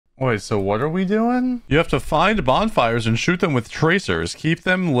Wait, so what are we doing? You have to find bonfires and shoot them with tracers. Keep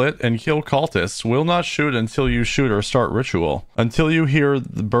them lit and kill cultists. Will not shoot until you shoot or start ritual. Until you hear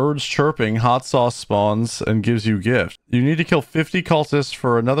the birds chirping, hot sauce spawns and gives you gift. You need to kill 50 cultists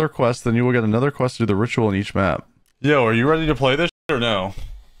for another quest, then you will get another quest to do the ritual in each map. Yo, are you ready to play this shit or no?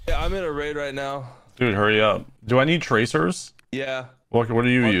 Yeah, I'm in a raid right now. Dude, hurry up. Do I need tracers? Yeah. What are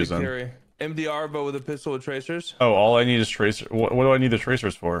you using? Carry. MDR, but with a pistol with tracers. Oh, all I need is tracer. What do I need the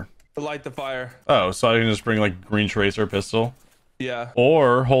tracers for? To light the fire. Oh, so I can just bring like green tracer pistol? Yeah.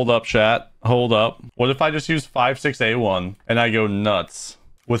 Or, hold up, chat. Hold up. What if I just use 5.6A1 and I go nuts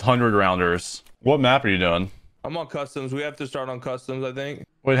with 100 rounders? What map are you doing? I'm on customs. We have to start on customs, I think.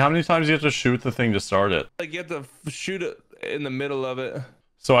 Wait, how many times do you have to shoot the thing to start it? Like, you have to shoot it in the middle of it.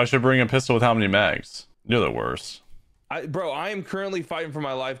 So I should bring a pistol with how many mags? You're the worst. Bro, I am currently fighting for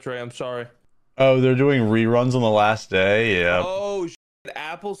my life, Trey. I'm sorry. Oh, they're doing reruns on the last day? Yeah. Oh,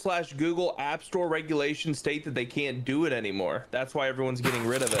 Apple/Google App Store regulations state that they can't do it anymore. That's why everyone's getting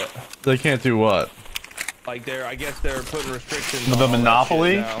rid of it. They can't do what? Like, I guess they're putting restrictions on the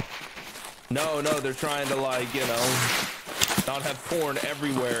monopoly now. No, they're trying to, like, you know, not have porn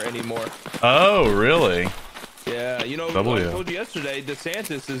everywhere anymore. Oh, really? Yeah, you know, I told you yesterday,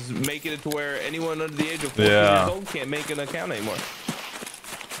 DeSantis is making it to where anyone under the age of 14 years old can't make an account anymore.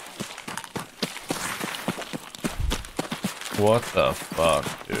 What the fuck,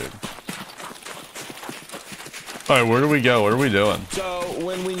 dude? Alright, where do we go? What are we doing? So,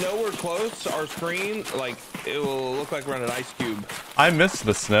 when we know we're close, our screen, like, it will look like we're in an ice cube. I missed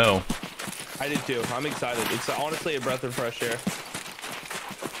the snow. I did too. I'm excited. It's honestly a breath of fresh air.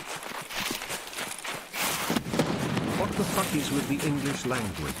 What the fuck is with the English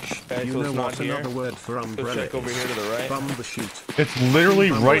language? Okay, you so know what here. another word for umbrella check over here to the right. Bum the sheet. It's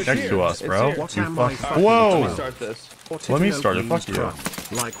literally right next to us, bro. Whoa! Let me start this. Let me start it. Fuck you.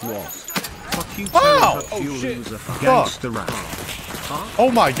 Like what? Fuck you. Wow! Oh shit! Fuck.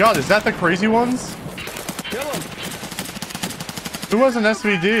 Oh my god, is that the crazy ones? Kill him. Who has an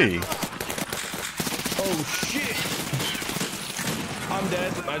SVD? Oh shit! I'm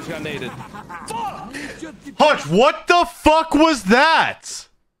dead. I just got naded. Fuck! Hutch, what the fuck was that?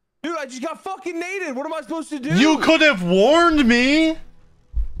 Dude, I just got fucking naded. What am I supposed to do? You could have warned me.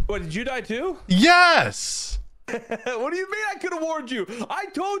 What, did you die too? Yes. What do you mean I could have warned you? I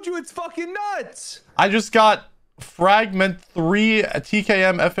told you it's fucking nuts. I just got fragment 3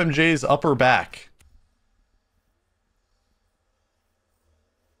 TKM FMJ's upper back.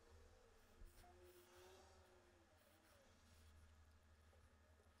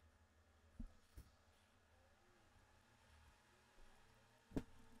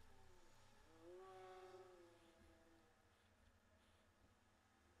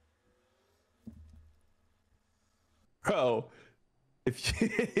 Bro,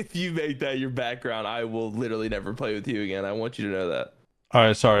 if you make that your background, I will literally never play with you again. I want you to know that. All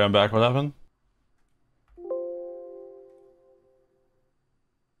right, sorry, I'm back. What happened?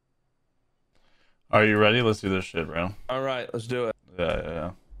 Are you ready? Let's do this shit, bro. All right, let's do it.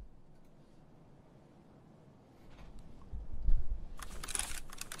 Yeah.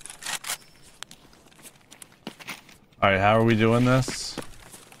 All right, how are we doing this?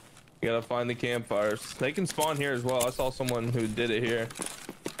 You gotta find the campfires. They can spawn here as well. I saw someone who did it here.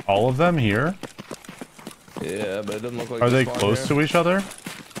 All of them here? Yeah, but it doesn't look like. Are they close to each other?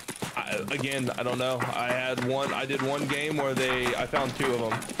 Again, I don't know. I did one game where I found 2 of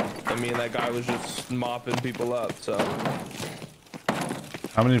them. I mean, that guy was just mopping people up. So.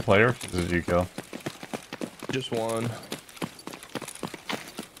 How many players did you kill? Just one.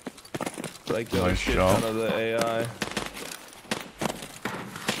 Like the Nice shit job. ton of the AI.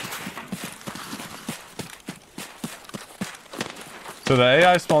 So the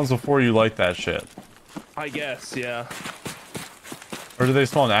AI spawns before you light that shit? I guess, yeah. Or do they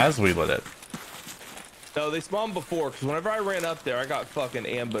spawn as we lit it? No, they spawned before, because whenever I ran up there, I got fucking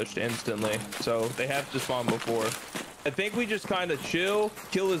ambushed instantly. So they have to spawn before. I think we just kind of chill,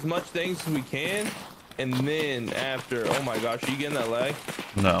 kill as much things as we can, and then after... Oh my gosh, are you getting that lag?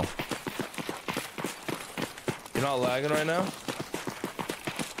 No. You're not lagging right now?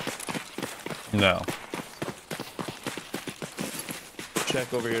 No.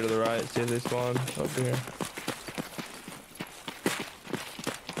 Check over here to the right, see if they spawn over here.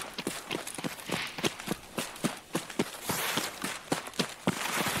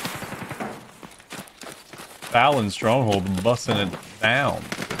 Fallon Stronghold busting it down.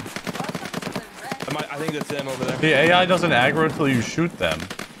 I think that's them over there. The AI doesn't aggro until you shoot them.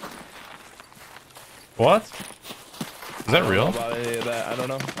 What? Is that real? I don't know about any of that. I don't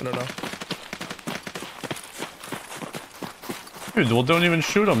know. Dude, well, don't even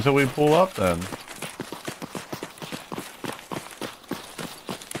shoot them until we pull up then.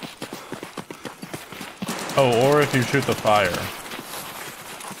 Oh, or if you shoot the fire.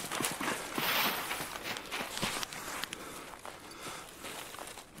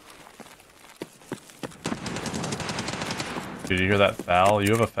 Did you hear that foul?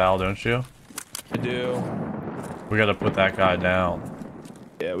 You have a foul, don't you? I do. We gotta put that guy down.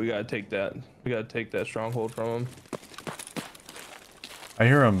 Yeah, we gotta take that. We gotta take that stronghold from him. I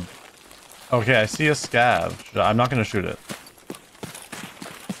hear him. Okay, I see a scav. I'm not gonna shoot it.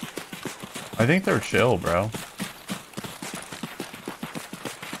 I think they're chill, bro.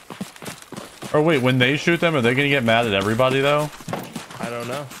 Or wait, when they shoot them, are they gonna get mad at everybody though? I don't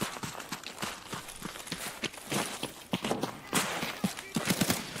know.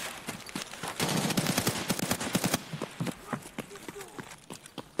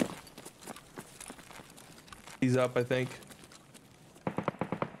 He's up, I think.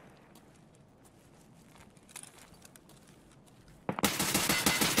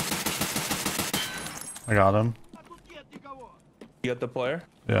 I got him. You got the player?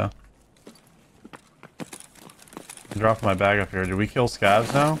 Yeah. I dropped my bag up here. Did we kill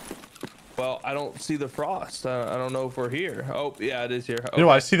scavs now? Well, I don't see the frost. I don't know if we're here. Oh, yeah, it is here. Okay. Yo,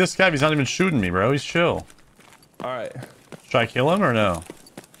 I see this scav. He's not even shooting me, bro. He's chill. All right. Should I kill him or no?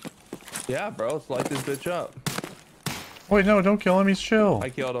 Yeah, bro. Let's light this bitch up. Wait, no, don't kill him. He's chill. I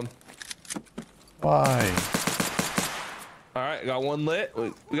killed him. Why? All right, got one lit.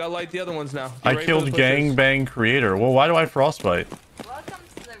 We gotta light the other ones now. Get I ready for killed the pushers. Gangbang Creator. Well, why do I frostbite? Welcome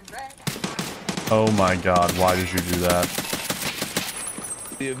to the red. Oh my god, why did you do that?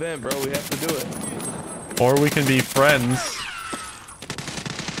 The event, bro. We have to do it. Or we can be friends.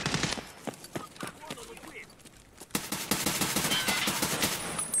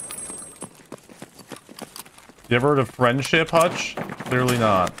 You ever heard of friendship, Hutch? Clearly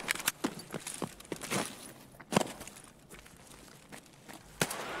not.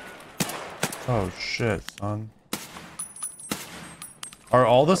 Oh shit, son. Are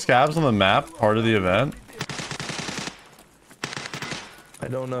all the scavs on the map part of the event? I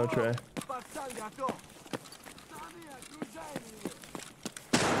don't know, Trey.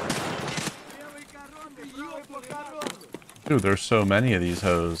 Dude, there's so many of these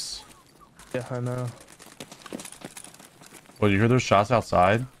hoes. Yeah, I know. Well, you hear those shots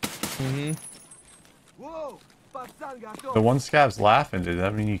outside? Mm-hmm. The one scav's laughing, dude.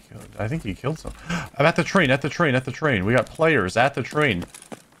 That mean he killed? I think he killed some. I'm at the train, at the train, at the train. We got players at the train.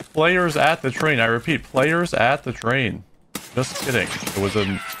 Players at the train. I repeat, players at the train. Just kidding. It was a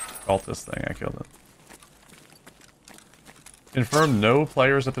cultist thing. I killed it. Confirmed no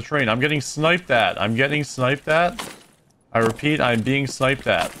players at the train. I'm getting sniped at. I'm getting sniped at. I repeat, I'm being sniped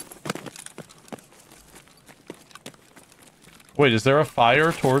at. Wait, is there a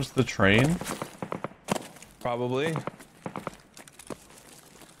fire towards the train? Probably.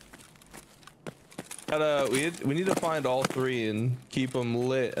 We need to find all three and keep them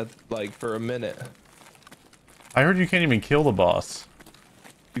lit at, like, for a minute. I heard you can't even kill the boss.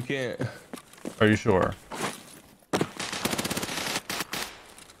 You can't. Are you sure?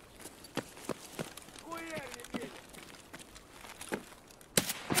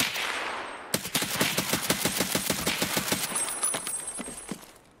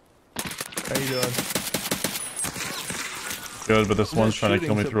 How you doing? Good, but this one's trying to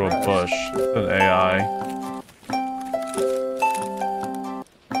kill me through a bush. It's an AI.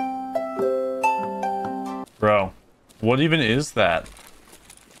 Bro, what even is that?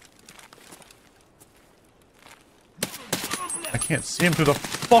 I can't see him through the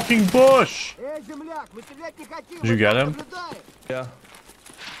fucking bush! Did you get him? Yeah.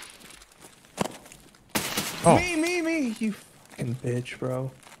 Oh, Me, you fucking bitch,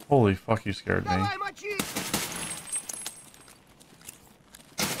 bro. holy fuck, you scared me.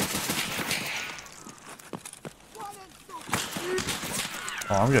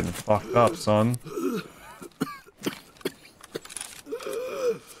 Oh, I'm getting fucked up, son.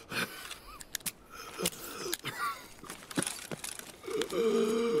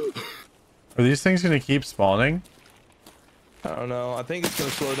 Are these things gonna keep spawning? I don't know. I think it's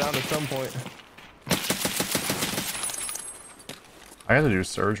gonna slow down at some point. I gotta do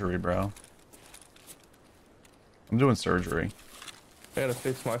surgery, bro. I'm doing surgery. I gotta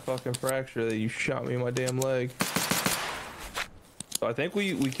fix my fucking fracture that you shot me in my damn leg. So I think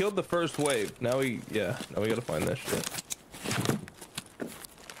we killed the first wave. Now we gotta find that shit.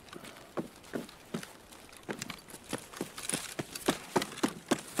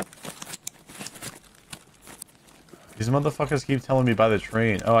 These motherfuckers keep telling me by the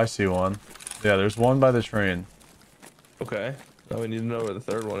train. Oh, I see one. Yeah, there's one by the train. Okay. Now we need to know where the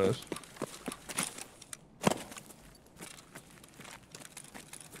third one is.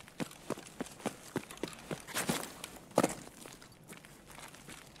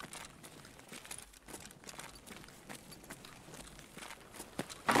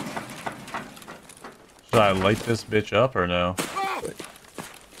 Should I light this bitch up or no?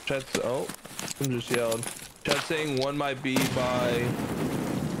 Chat's, oh, I'm just yelled. Chat's saying one might be by.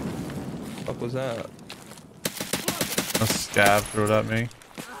 What was that? A scav threw it at me.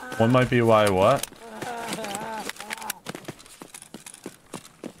 One might be why what?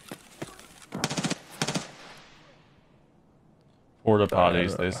 Porta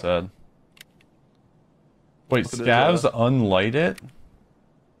potties, they said. Wait, scavs unlight it?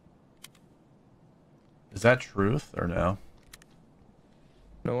 Is that truth or no?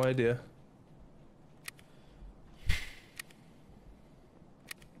 No idea.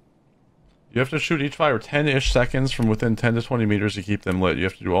 You have to shoot each fire 10-ish seconds from within 10 to 20 meters to keep them lit. You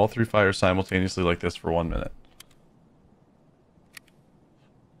have to do all 3 fires simultaneously like this for 1 minute.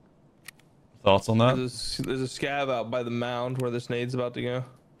 Thoughts on that? There's a scav out by the mound where this nade's about to go.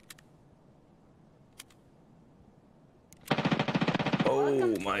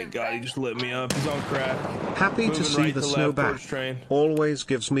 Oh my god, he just lit me up. He's on crack. Happy to see right the to snow left back. towards train. Always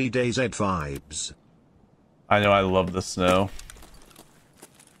gives me DayZ vibes. I know, I love the snow.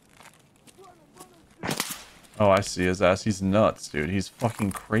 Oh, I see his ass. He's nuts, dude. He's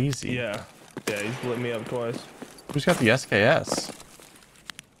fucking crazy. Yeah. Yeah, he's lit me up twice. Who's got the SKS?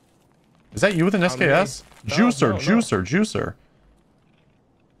 Is that you with an SKS? No, Juicer, no, no. Juicer.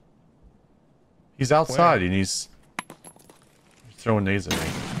 He's outside and he's throwing nades at me.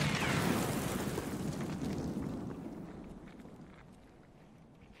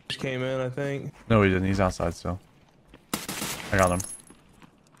 Just came in, I think. No, he didn't. He's outside still. I got him.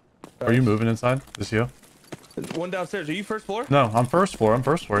 Are you moving inside? This you? One downstairs. Are you first floor? No, I'm first floor.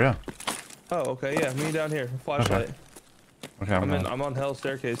 Yeah. Oh, okay. Yeah, me down here. Flashlight. Okay, I'm on hell's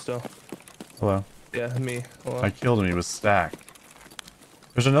staircase still. Hello. Yeah, me. Hello. I killed him. He was stacked.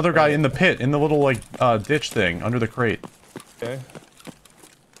 There's another guy in the pit, in the little, like, ditch thing, under the crate. Okay.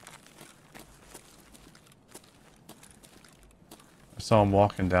 I saw him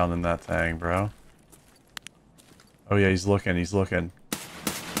walking down in that thing, bro. Oh, yeah, he's looking.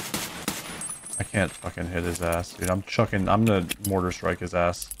 I can't fucking hit his ass, dude. I'm gonna mortar strike his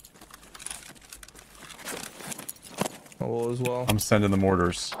ass. I will as well. I'm sending the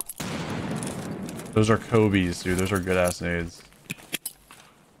mortars. Those are Kobe's, dude. Those are good ass nades.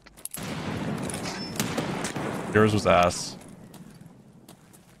 Yours was ass.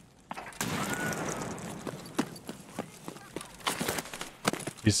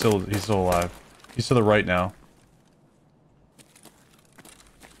 He's still alive. He's to the right now.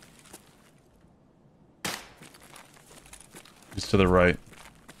 He's to the right.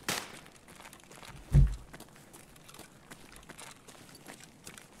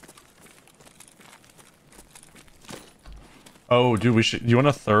 Oh, dude, we should. You want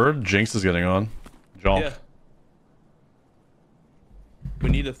a third? Jinx is getting on. Jump. Yeah. We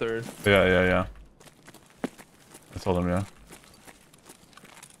need a third. Yeah. I told him, yeah.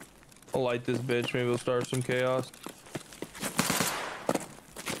 I'll light this bitch. Maybe we'll start some chaos.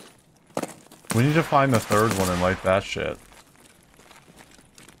 We need to find the third one and light that shit.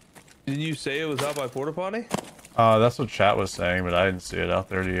 Did you say it was out by Porta Potty? That's what chat was saying, but I didn't see it out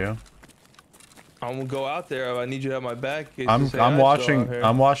there. To you? I'm gonna go out there. I need you to have my back. In case I'm you say I'm watching. still out here.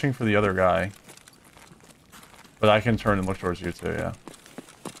 I'm watching for the other guy. But I can turn and look towards you too. Yeah.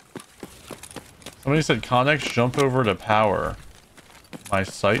 Somebody said Connex jump over to power. My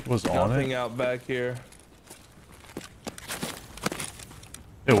sight was on Nothing it. out back here.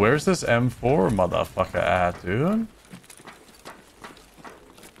 Dude, where's this M4 motherfucker at, dude?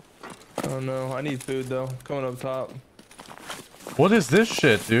 Oh no, I need food though. Coming up top. What is this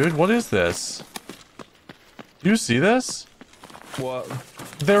shit, dude? What is this? Do you see this? What?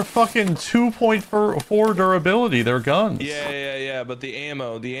 They're fucking 2.4 durability. They're guns. Yeah. But the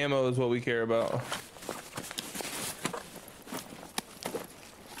ammo is what we care about.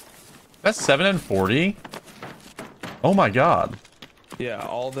 That's 7 and 40. Oh my god. Yeah,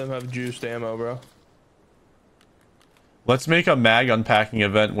 all of them have juiced ammo, bro. Let's make a mag unpacking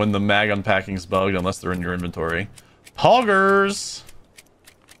event when the mag unpacking's bugged, unless they're in your inventory. Poggers!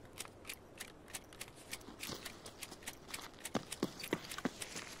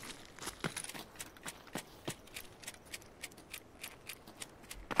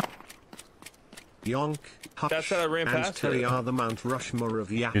 Yonk, Hush, That's how I ran and past Terry it. are the Mount Rushmore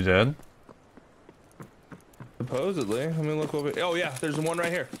of Yak. You did? Supposedly. Let me look over. Oh yeah, there's one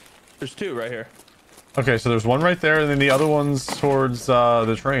right here. There's two right here. Okay, so there's one right there, and then the other one's towards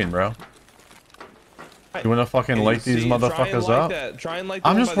the train, bro. You wanna fucking light these motherfuckers up? Try and light.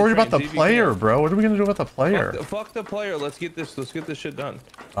 I'm just worried about the player, bro. What are we gonna do with the player? Fuck the player. Let's get this shit done.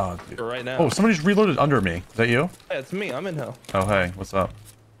 Oh, dude. For right now. Oh, somebody's reloaded under me. Is that you? Yeah, it's me. I'm in hell. Oh, hey, what's up?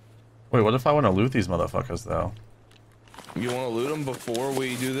 Wait, what if I want to loot these motherfuckers, though? You want to loot them before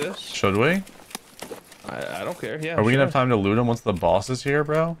we do this? Should we? I don't care. Yeah. Are we gonna have time to loot them once the boss is here,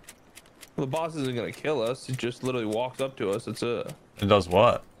 bro? Well, the boss isn't gonna kill us. He just literally walks up to us. It's a. It does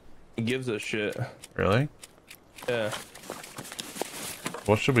what? He gives us shit. Really? Yeah.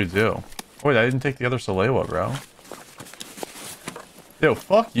 What should we do? Wait, I didn't take the other Salewa, bro. Yo,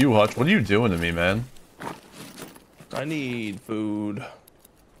 fuck you, Hutch. What are you doing to me, man? I need food.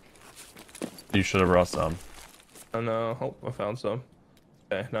 You should have brought some. I know. Oh, I found some.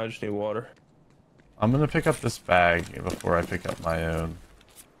 Okay, now I just need water. I'm gonna pick up this bag before I pick up my own.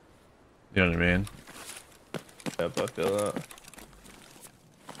 You know what I mean? Yep, I feel that.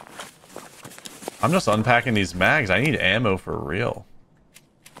 I'm just unpacking these mags. I need ammo for real.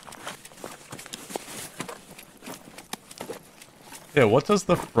 Yeah, what does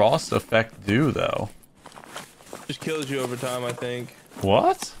the frost effect do, though? Just kills you over time, I think.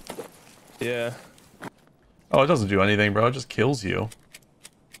 What? Yeah. Oh, it doesn't do anything, bro. It just kills you.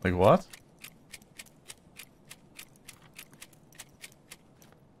 Like, what?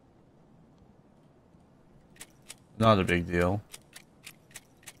 Not a big deal.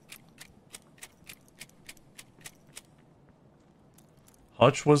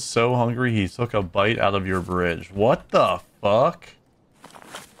 Hutch was so hungry he took a bite out of your bridge. What the fuck?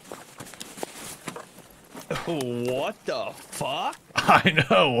 What the fuck? I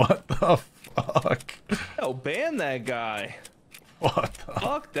know, what the fuck? Oh, ban that guy. What the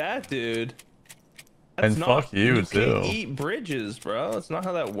Fuck that dude. And fuck you, too. Can't eat bridges, bro. That's not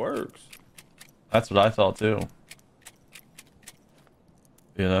how that works. That's what I thought too.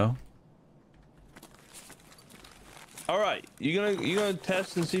 You know? Alright, you gonna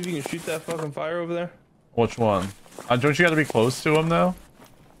test and see if you can shoot that fucking fire over there? Which one? Don't you gotta be close to him though?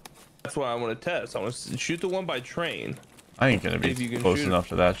 That's why I want to test. I want to shoot the one by train. I ain't gonna be If you can close shoot enough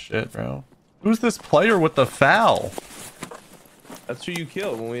to that shit, bro. Who's this player with the foul? That's who you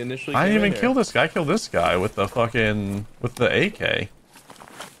killed when we initially I came didn't in even kill this guy. I killed this guy with the fucking with the AK.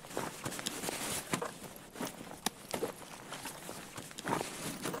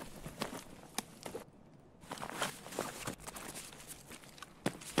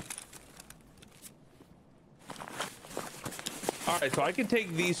 Alright, so I can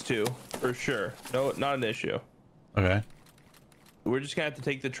take these two for sure. No, not an issue. Okay. We're just gonna have to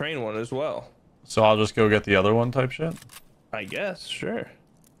take the train one as well. So I'll just go get the other one type shit? I guess, sure.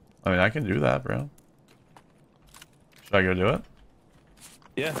 I mean, I can do that, bro. Should I go do it?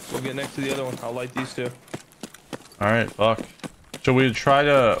 Yeah, we'll get next to the other one. I'll light these two. Alright, fuck. Should we try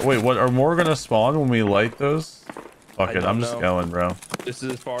to... Wait, what? Are more gonna spawn when we light those? Fuck it, I'm just going, bro. This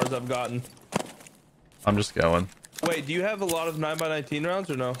is as far as I've gotten. I'm just going. Wait, do you have a lot of 9x19 rounds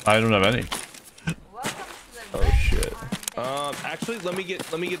or no? I don't have any. Welcome to the Oh shit. Actually, let me get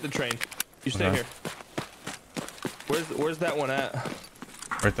the train. You stay Okay. here. Where's that one at?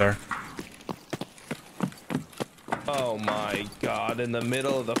 Right there. Oh my god, in the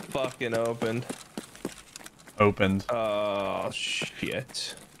middle of the fucking open. Opened. Oh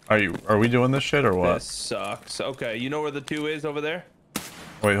shit. Are we doing this shit or what? This sucks. Okay, you know where the 2 is over there?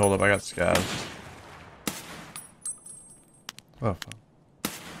 Wait, hold up. I got scavs. Oh, fuck.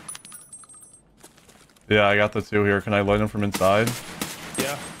 Yeah, I got the 2 here. Can I light them from inside?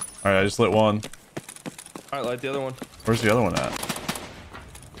 Yeah. Alright, I just lit one. Alright, light the other one. Where's the other one at?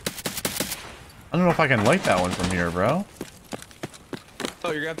 I don't know if I can light that one from here, bro.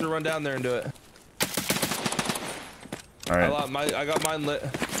 Oh, you're gonna have to run down there and do it. Alright. I got mine lit.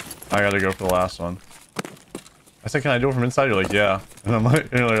 I gotta go for the last one. I said, can I do it from inside? You're like, yeah. And I'm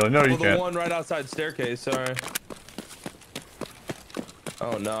like, you're like no, you Well, the can't. one right outside staircase, sorry.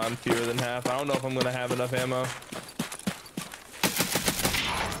 Oh no, I'm fewer than half. I don't know if I'm gonna have enough ammo.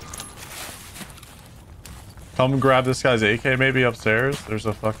 Come grab this guy's AK maybe upstairs. There's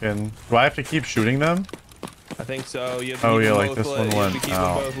a fucking... Do I have to keep shooting them? I think so. You have to Oh keep yeah, them like both this lit. one You have went to keep them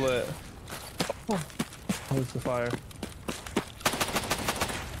out. both lit. Oh, it's the fire.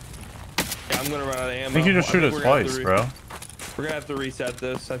 Yeah, I'm gonna run out of ammo. I think you just shoot it we're gonna have twice, to bro. We're gonna have to reset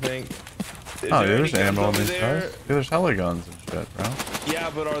this, I think. Is Oh, there yeah, there's any guns ammo on over these there? guys. Yeah, there's heli guns and shit, bro.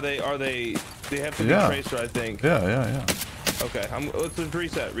 Yeah, but are they they have to be Yeah. tracer, I think. Yeah. Okay, let's just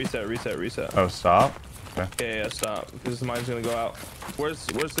reset. Oh, stop? Okay. Yeah, stop. Because mine's gonna go out. Where's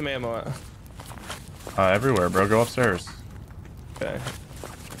some ammo at? Everywhere, bro. Go upstairs. Okay.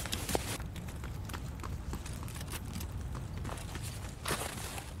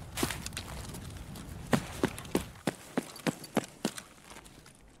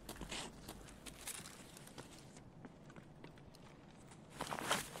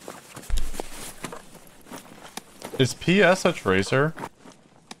 Is PS a tracer?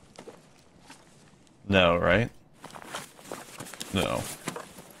 No, right? No.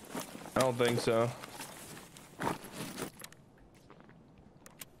 I don't think so.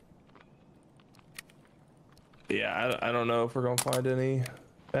 Yeah, I don't know if we're gonna find any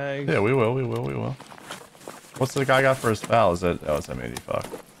bags. Yeah, we will. What's the guy got for his foul? Is it? Oh, it's M80. Fuck.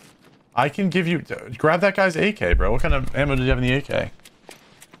 I can give you. Grab that guy's AK, bro. What kind of ammo did you have in the AK?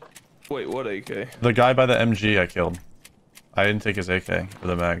 Wait, what AK? The guy by the MG I killed. I didn't take his AK for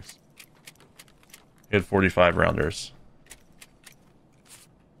the mags. He had 45 rounders.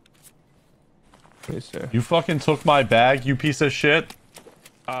 Let me see. You fucking took my bag, you piece of shit.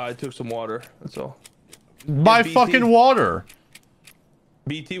 I took some water. That's all. My BT. fucking water.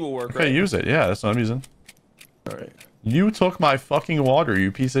 BT will work, Okay, right? use it. Yeah, that's what I'm using. All right. You took my fucking water, you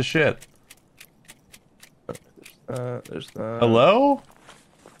piece of shit. There's that. Hello?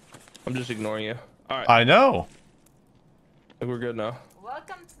 I'm just ignoring you. All right. I know. I think we're good now.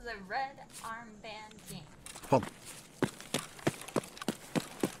 Welcome to the Red Armband Game. Pop.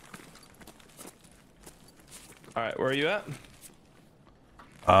 All right, where are you at?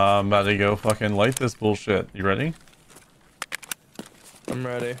 I'm about to go fucking light this bullshit. You ready? I'm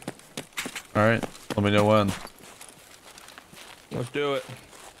ready. Alright, let me know when. Let's do it.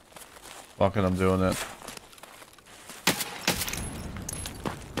 Fucking, I'm doing it.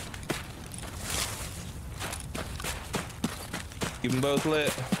 Keep them both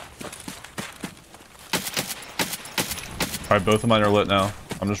lit. Alright, both of mine are lit now.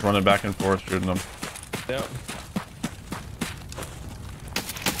 I'm just running back and forth shooting them. Yep.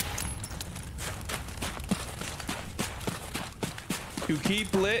 To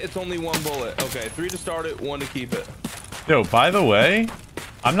keep lit, it's only one bullet. Okay, 3 to start it, 1 to keep it. Yo, by the way,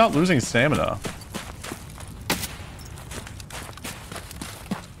 I'm not losing stamina.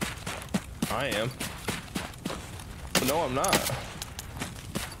 I am. But no, I'm not.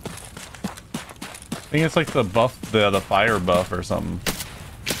 I think it's like the buff, the fire buff or something.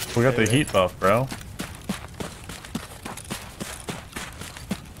 We got the Maybe. heat buff, bro.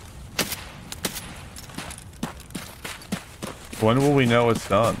 When will we know it's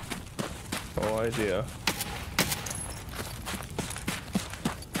done? No idea.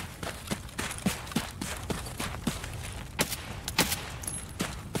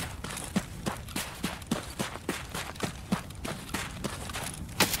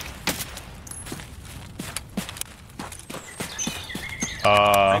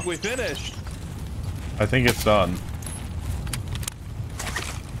 I think we finished. I think it's done.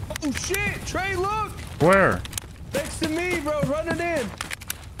 Oh shit! Trey, look! Where? Next to me, bro, running in.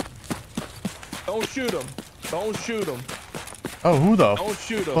 Don't shoot him. Don't shoot him. Oh, who the Don't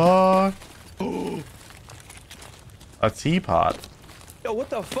shoot him. fuck? A teapot. Yo, what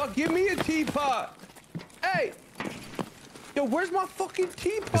the fuck? Give me a teapot. Hey. Yo, where's my fucking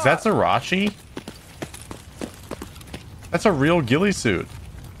teapot? Is that Zarachi? That's a real ghillie suit.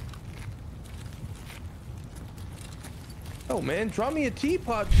 Oh man, draw me a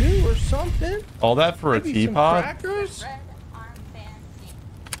teapot too or something. All that for Maybe a some teapot? crackers? Red Armband Game.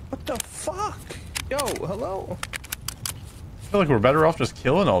 What the fuck? Yo, hello? I feel like we're better off just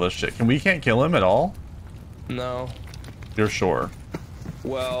killing all this shit. We can't kill him at all? No. You're sure?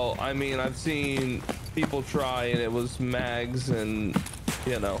 Well, I mean, I've seen people try and it was mags and,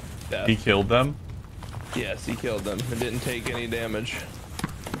 you know, death. He killed them? Yes, he killed them. It didn't take any damage.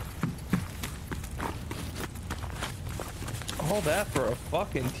 All that for a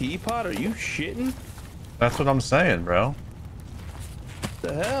fucking teapot? Are you shitting? That's what I'm saying, bro. What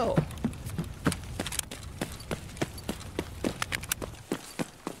the hell?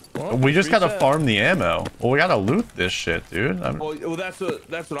 Well, We just gotta reset. farm the ammo. Well, we gotta loot this shit, dude. Well, that's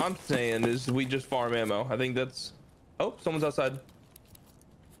what I'm saying is we just farm ammo. I think that's. Oh, someone's outside.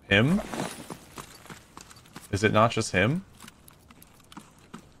 Him? Is it not just him?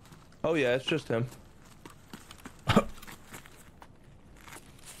 Oh yeah, it's just him.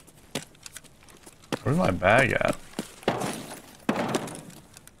 Where's my bag at?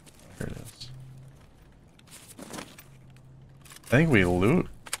 Here it is. I think we loot.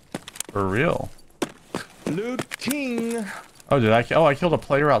 For real. Loot King. Oh, did I? Oh, I killed a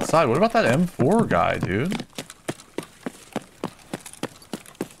player outside. What about that M4 guy, dude?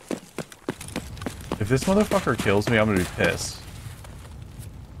 If this motherfucker kills me, I'm gonna be pissed.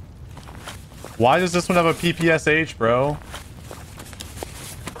 Why does this one have a PPSH, bro?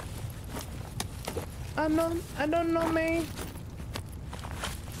 I don't know, man.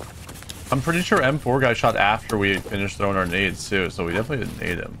 I'm pretty sure M4 guy shot after we finished throwing our nades too, so we definitely didn't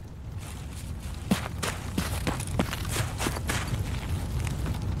nade him.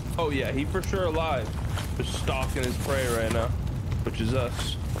 Oh yeah, he for sure alive. Just stalking his prey right now, which is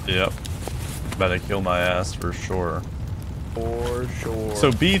us. Yep. Better kill my ass for sure. For sure.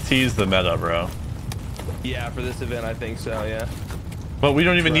 So BT's the meta, bro. Yeah, for this event, I think so, yeah. But we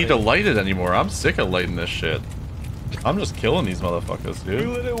don't even need to light it anymore. I'm sick of lighting this shit. I'm just killing these motherfuckers, We dude.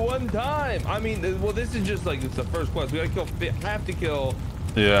 lit it one time. I mean, well, this is just like, it's the first quest. We gotta kill, have to kill.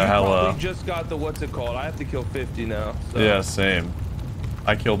 Yeah, you hella. probably just got the, what's it called? I have to kill 50 now. So. Yeah, same.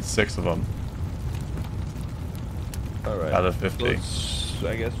 I killed 6 of them. Alright. Out of 50. Let's,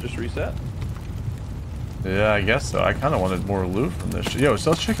 I guess, just reset. Yeah, I guess so. I kind of wanted more loot from this shit. Yo,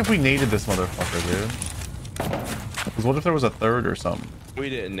 so let's check if we naded this motherfucker, dude. Because what if there was a third or something? We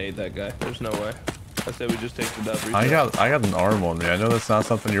didn't nade that guy. There's no way. I said we just take the dub. Reset. I got an arm on me. I know that's not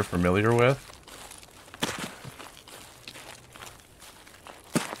something you're familiar with.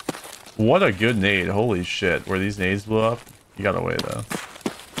 What a good nade. Holy shit. Where these nades blew up. You got away though.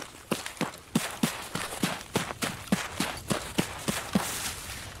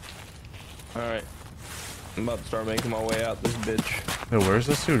 Alright. I'm about to start making my way out this bitch. Yo, where's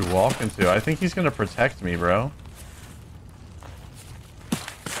this dude walking to? I think he's gonna protect me, bro.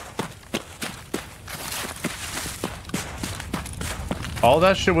 All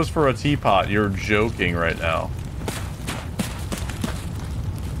that shit was for a teapot. You're joking right now.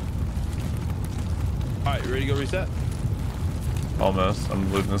 Alright, you ready to go reset? Almost.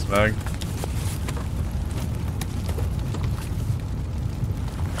 I'm looting this bag.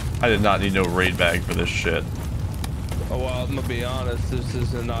 I did not need no raid bag for this shit. Oh, well, I'm gonna be honest. This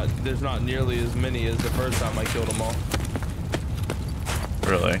is not. There's not nearly as many as the first time I killed them all.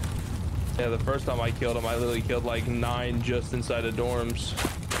 Really? Yeah, the first time I killed him, I literally killed like 9 just inside of dorms.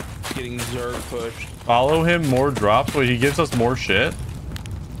 Getting Zerg pushed. Follow him, more drops. Wait, he gives us more shit?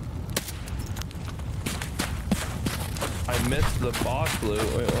 I missed the boss loot.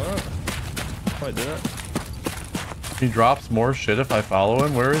 Wait, what? Oh, I didn't. He drops more shit if I follow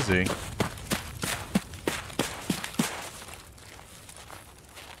him? Where is he?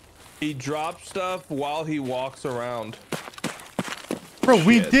 He drops stuff while he walks around. Bro,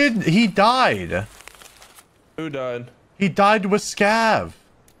 Shit. he died. Who died? He died with scav.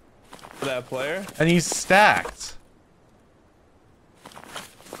 That player? And he's stacked.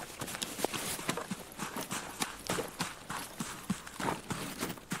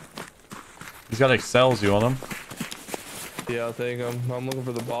 He's got excels, you want him? Yeah, I'll take him. I'm looking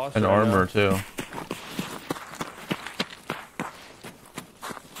for the boss. And right armor now. too.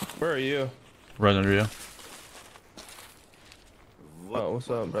 Where are you? Right under you. Oh, what's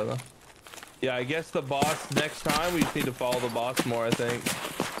up, brother? Yeah, I guess the boss next time we just need to follow the boss more, I think.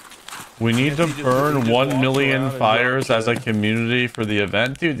 We need to he just burn walks 1 around million and fires drops as a it. community for the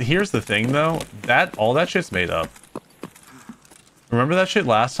event. Dude, here's the thing though. All that shit's made up. Remember that shit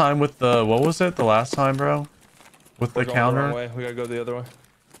last time with the, what was it the last time, bro? With We're the going the wrong counter? way. We gotta go the other way.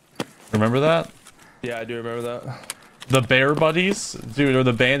 Remember that? Yeah, I do remember that. The bear buddies? Dude, or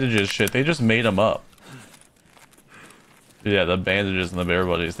the bandages shit. They just made them up. Yeah, the bandages and the bear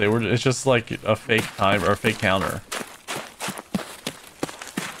buddies. It's just like a fake time or a fake counter.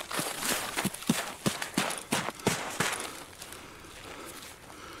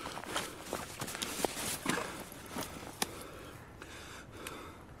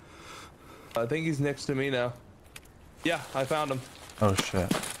 I think he's next to me now. Yeah, I found him. Oh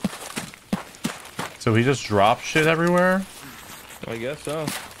shit. So he just dropped shit everywhere? I guess so.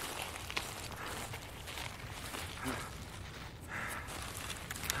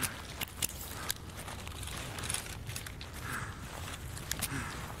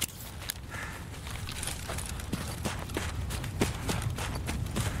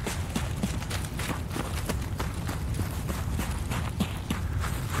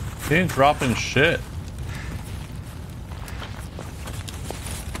 He ain't dropping shit.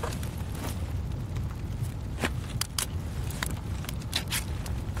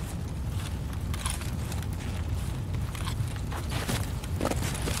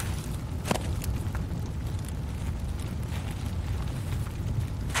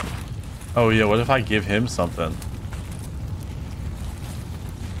 Oh yeah, what if I give him something?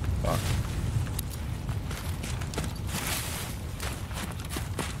 Fuck.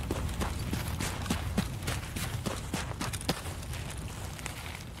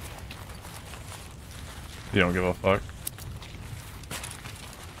 You don't give a fuck?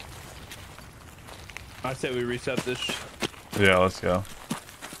 I say we reset this. Yeah, let's go.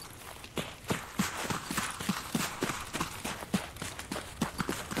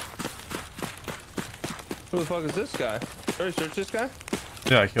 Who the fuck is this guy? Did I search this guy?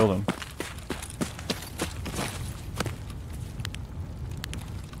 Yeah, I killed him.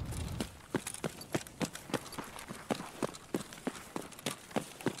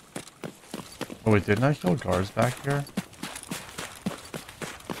 Oh wait, didn't I kill guards back here?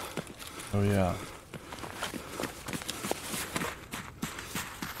 Oh yeah.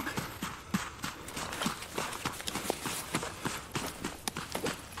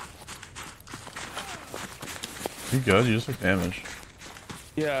 You good? You just took damage.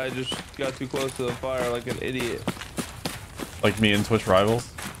 Yeah, I just got too close to the fire like an idiot. Like me in Twitch Rivals.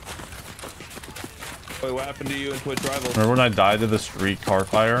 Wait, what happened to you in Twitch Rivals? Remember when I died to the street car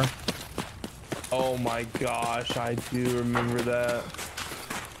fire? Oh my gosh, I do remember that.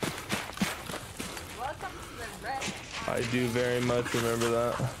 Welcome to the red I do very much remember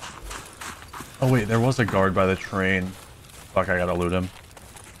that. Oh wait, there was a guard by the train. Fuck, I gotta loot him.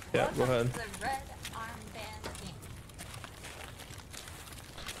 Yeah, go ahead. Welcome to the red armband game.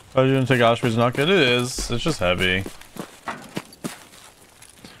 Oh, you didn't take Osprey's not good? It is. It's just heavy.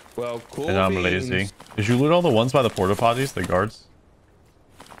 Well, cool. And I'm lazy. Did you loot all the ones by the porta potties, the guards?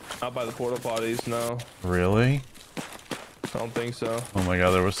 Not by the porta potties, no. Really? I don't think so. Oh my god,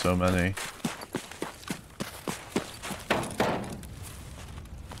 there were so many.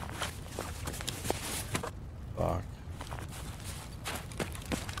 Fuck.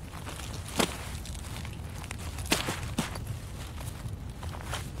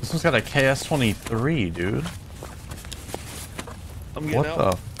 This one's got a KS-23, dude. I'm getting What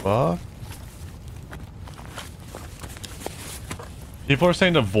out. the fuck? People are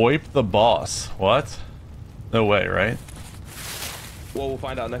saying to VoIP the boss. What? No way, right? Well, we'll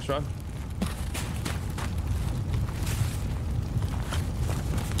find out next round.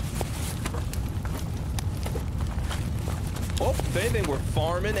 Oh, if anything, we're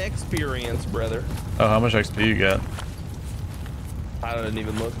farming experience, brother. Oh, how much XP you get? I didn't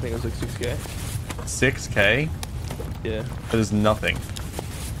even look. I think it was like 6K. 6K? Yeah. That is nothing.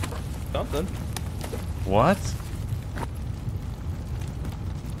 Something. What?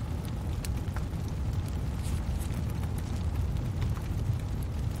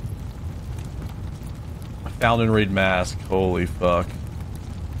 Found and raid mask. Holy fuck.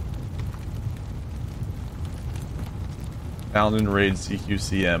 Found and raid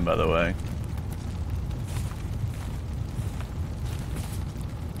CQCM, by the way.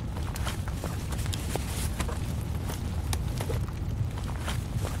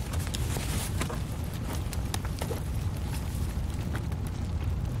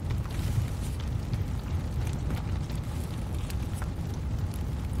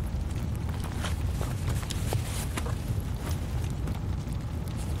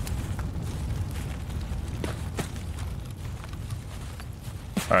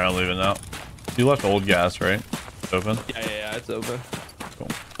 Alright, I'll leave it now. You left old gas, right? It's open? Yeah, it's open. Cool.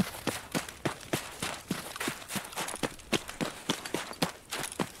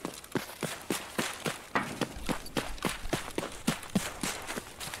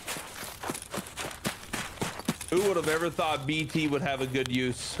 Who would have ever thought BT would have a good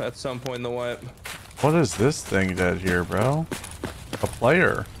use at some point in the wipe? What is this thing dead here, bro? A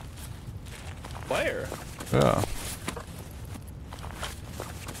player. Player. Yeah.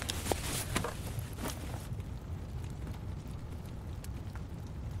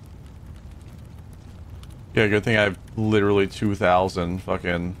 Yeah, good thing I have literally 2,000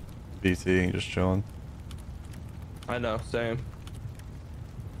 fucking BT just chilling. I know, same.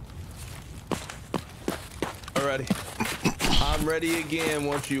 Alrighty. I'm ready again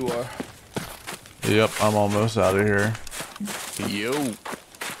once you are. Yep, I'm almost out of here. Yo. What's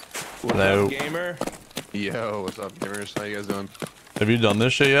Hello. up, gamer? Yo, what's up, gamers? How you guys doing? Have you done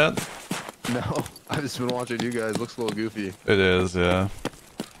this shit yet? No, I've just been watching you guys. Looks a little goofy. It is, yeah.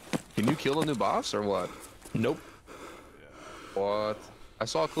 Can you kill a new boss or what? Nope. What? I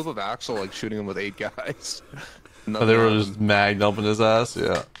saw a clip of Axel like shooting him with 8 guys. Oh, they were just magged up in his ass,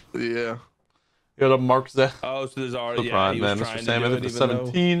 yeah. Yeah. You got a Mark Z. Oh, so there's already, The yeah, prime he was man, trying Mr. to Sam, do at it the even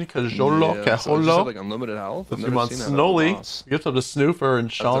though... 17, Cajolo, Yeah, so it just had, Cajolo. like unlimited health. I've The 2 never months seen that with a Snowly. boss. Gifts up to Snoofer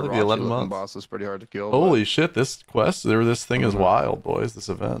and Sean at the 11 months. Boss is pretty hard to kill. Holy shit, this quest, this thing is wild, boys, this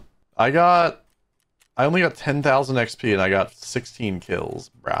event. I only got 10,000 XP and I got 16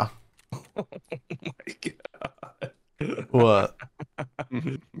 kills, brah. Oh my god. What?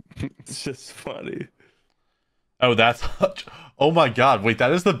 It's just funny. Oh, that's Hutch. Oh my god, wait,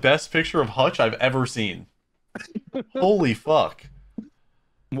 that is the best picture of Hutch I've ever seen. Holy fuck.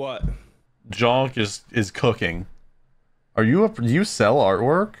 What? Jonk is cooking. Do you sell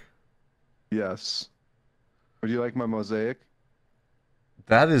artwork? Yes. Would you like my mosaic?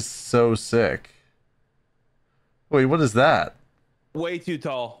 That is so sick. Wait, what is that? Way too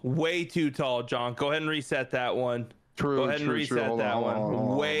tall. Way too tall, John. Go ahead and reset that one. True. Go ahead and true, reset true. Hold that on, one. hold on,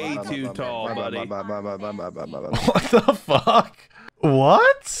 hold on. Way too tall, buddy. What the fuck?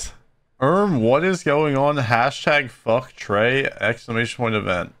 What? what is going on? Hashtag fuck Trey! Exclamation point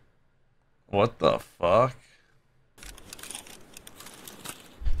event. What the fuck?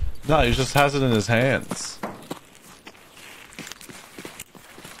 No, he just has it in his hands.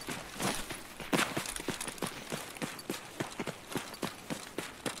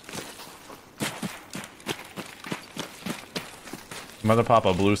 I'm gonna pop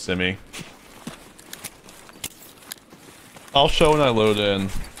a blue simmy. I'll show when I load in.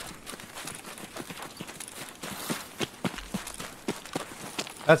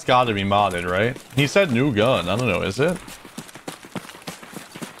 That's gotta be modded, right? He said new gun. I don't know, is it?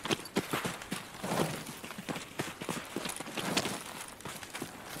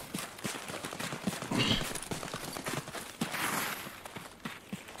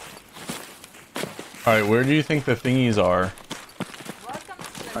 Alright, where do you think the thingies are?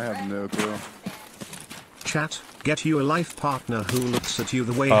 I have no clue. Chat, get you a life partner who looks at you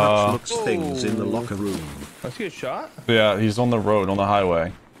the way Hutch looks things in the locker room. Let's get a shot. Yeah, he's on the road, on the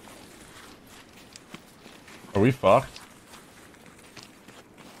highway. Are we fucked?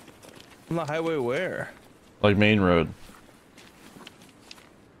 On the highway where? Like main road.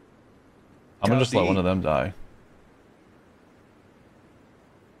 I'm gonna just let South one of them die.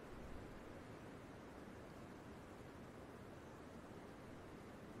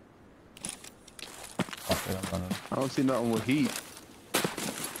 I don't see nothing with heat.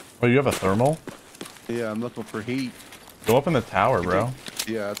 Oh, you have a thermal? Yeah, I'm looking for heat. Go up in the tower, bro.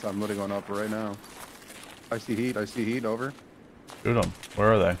 Yeah, that's, I'm literally going up right now. I see heat. I see heat. Over. Shoot them.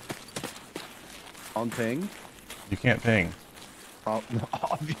 Where are they? On ping. You can't ping.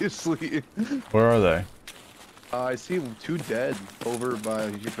 Obviously. Where are they? I see two dead over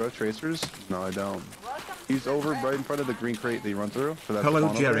by. Did you throw tracers? No, I don't. He's over right in front of the green crate that you run through. For that Hello,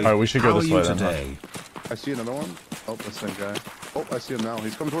 spawn Jerry. over. Alright, we should go How this are way you then. Huh? today? I see another one. Oh, that's the same guy. Oh, I see him now.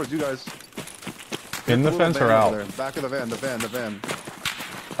 He's coming towards you guys. In the little fence van or over out? there. Back of the van. The van. The van.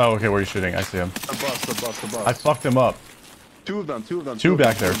 Oh, okay, where are you shooting? I see him. The bus. The bus. The bus. I fucked him up. Two of them. Two of them. Two of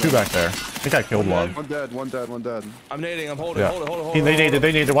back them, there. Two back there. I think I killed one. One dead. One dead. One dead. I'm nading. I'm holding. Yeah. Hold it. They needed.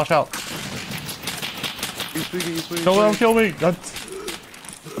 They needed. Watch out. He's swinging. He's swinging. Don't let him kill me. That's...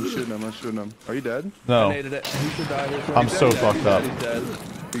 I'm shooting him. I'm shooting him. Are you dead? I No. naded it. He should die here. I'm He's so dead, he's fucked dead, up. He's dead.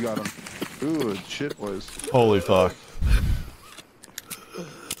 You got him. Ooh, shit, boys. Holy fuck.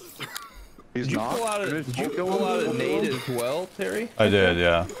 He's Did you not. pull out a, did you pull out a nade as well, Terry? I did,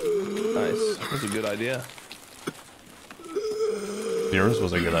 yeah. Nice. That's a good idea. Yours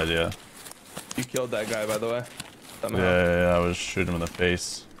was a good idea. You killed that guy, by the way. Somehow. Yeah, I was shooting him in the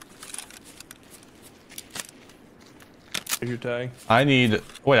face. Here's your tag. I need...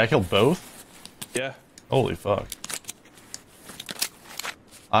 Wait, I killed both? Yeah. Holy fuck.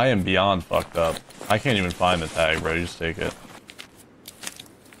 I am beyond fucked up. I can't even find the tag, bro. You just take it.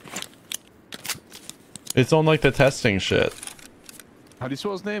 It's on, like, the testing shit. How do you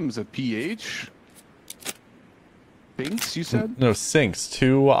spell his name? Is it PH? Binks, you said? No, Sinks.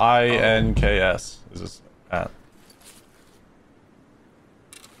 2INKS. Is this at?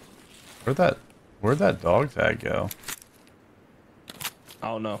 Where'd that dog tag go? I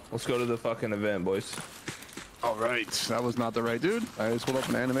don't know. Let's go to the fucking event, boys. All right. That was not the right dude. I just pulled up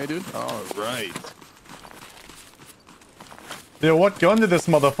an anime dude. All right. Yo, what gun did this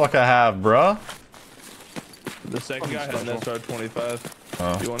motherfucker have, bruh? The second guy had an SR-25.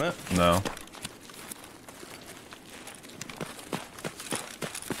 Oh. You want it? No.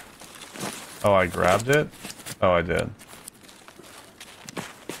 Oh, I grabbed it? Oh, I did.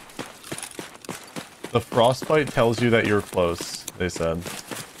 The frostbite tells you that you're close, they said.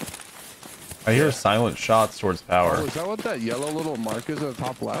 I hear silent shots towards Oh, power. is that what that yellow little mark is at the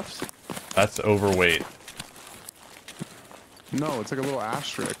top left? That's overweight. No, it's like a little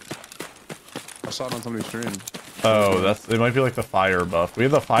asterisk. I saw it on somebody's stream. Oh, it might be like the fire buff. We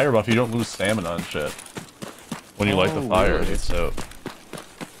have the fire buff, you don't lose stamina and shit. When you light the fire, really? so...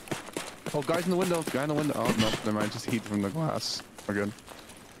 Oh, guy's in the window. Guy in the window. Oh, no, never mind. Just heat from the glass. We're good.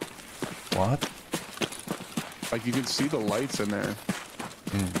 What? Like, you can see the lights in there.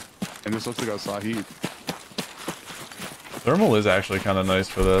 And this looks like I saw heat. Thermal is actually kind of nice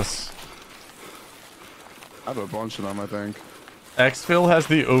for this. I have a bunch of them, I think. Xfil has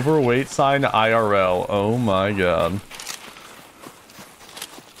the overweight sign IRL. Oh my god.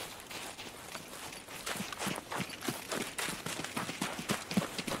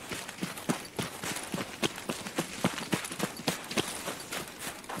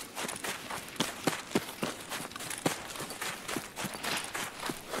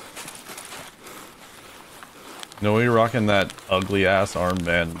 No, you're rocking that ugly ass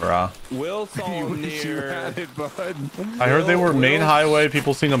armband, brah. Will saw You near. had it, bud. I heard they were main Will- highway.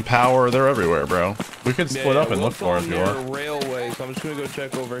 People seen them power. They're everywhere, bro. We could split up and Will look for saw them if you want. near railway, so I'm just gonna go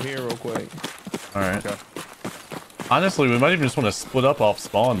check over here real quick. All right. Okay. Honestly, we might even just want to split up off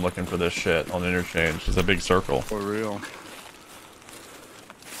spawn looking for this shit on interchange. It's a big circle. For real.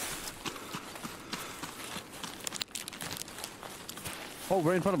 Oh,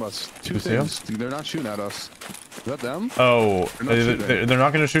 right in front of us. Two You see 'em? things. Dude, they're not shooting at us. Is that them? Oh, They're not shooting. they're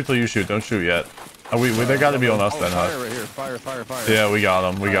not going to shoot till you shoot. Don't shoot yet. Oh, they got to be on us then, fire huh? right here. Fire, fire, fire. Yeah, we got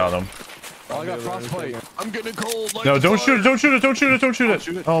them. We got them. Oh, I got frostbite. I'm getting cold. Like No, don't fire. shoot it. Don't shoot it. Don't shoot it. Don't shoot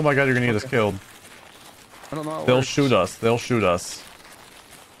shoot it. it. Oh my god, you're going to get us killed. I don't know how it They'll works. shoot us. They'll shoot us.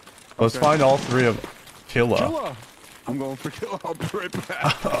 Let's Okay. find all three of Killa. Killa. I'm going for Killa. I'll be right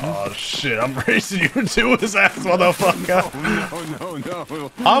back. Oh shit, I'm racing you to his ass, motherfucker.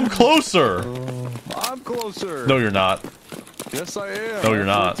 No. I'm closer. I'm closer. No, you're not. Yes, I am. No, you're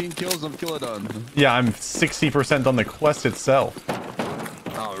not. 14 kills. I'm Killa done. Yeah, I'm 60% on the quest itself.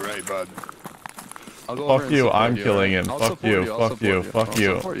 All right, bud. I'll go over Fuck and you, support I'm you, killing alright? him. I'll Fuck support you, I'll fuck support you, fuck I'll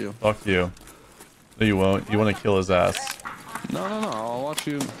you, support you. fuck you. No, you won't. You want to kill his ass. No. I'll watch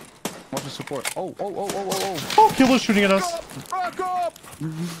you. Watch you support. Oh. Oh, Killa's shooting at us. Back up!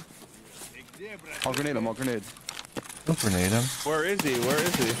 I'll grenade him. Don't grenade him. Where is he? Where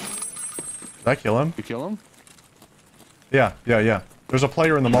is he? Did I kill him? You kill him? Yeah. There's a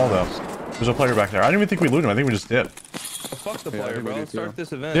player in the mall, though. There's a player back there. I didn't even think we looted him. I think we just did. Oh, fuck the Yeah, I player, think we bro. do Let's too. start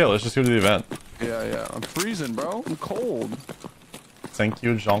this event. Yeah, let's just go to the event. Yeah. I'm freezing, bro. I'm cold. Thank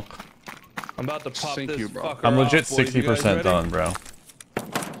you, Jonk. I'm about to pop Thank this you, bro. fucker I'm legit off, boys. You guys 60% ready? done, bro.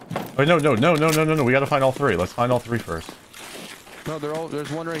 Oh, no. We gotta find all three. Let's find all three first. No, they're all.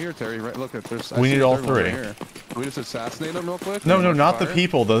 There's one right here, Terry. Right, look at there's. We see need a all third one three. right here. Can we just assassinate them real quick? No, And then not the fire?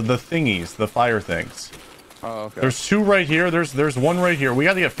 people. The thingies. The fire things. Oh, okay. There's two right here. There's one right here. We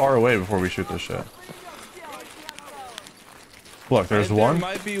gotta get far away before we shoot this shit. Look, there's And one. There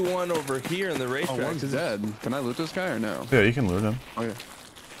might be one over here in the Oh, racetrack. one's dead. Can I loot this guy or no? Yeah, you can loot him. Okay.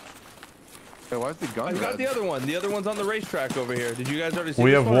 Hey, why is the gun I got red? the other one. The other one's on the racetrack over here. Did you guys already see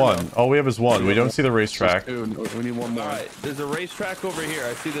We this have one or one. no? All we have is one. We don't see the racetrack. Dude, we need one more. All right, there's a racetrack over here.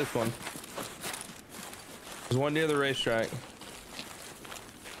 I see this one. There's one near the racetrack.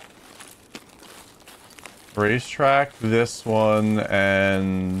 Racetrack, this one,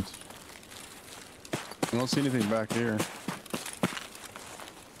 and I don't see anything back here.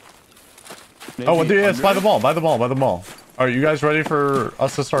 oh, Maybe yeah, it's by under? the mall. Are you guys ready for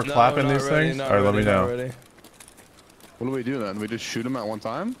us to start No, clapping not these ready, things? not All right, let ready, me not know. ready. What do we do then? We just shoot them at one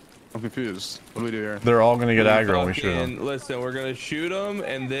time? I'm confused. What do we do here? They're all gonna get We aggro when we shoot fucking- them. Listen, we're gonna shoot them,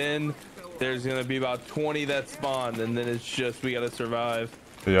 and then there's gonna be about 20 that spawn, and then it's just we gotta survive.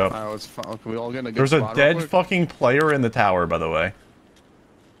 Yep. It's fine. Can we all get in a good There's a spot real dead quick? fucking player in the tower, by the way.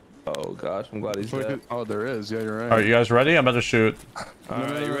 Oh gosh, I'm glad he's So we dead. could- Oh, there is. Yeah, you're right. All right, you guys ready? I'm about to shoot. All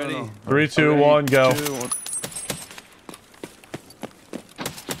right, you ready? 3, 2, Okay, 1, go. 2, 1.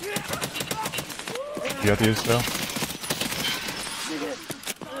 You got these, Phil?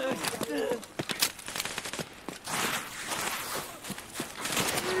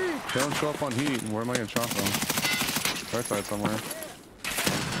 They don't show up on heat. Where am I gonna shot them? Right side somewhere.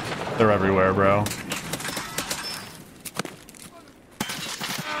 They're everywhere, bro.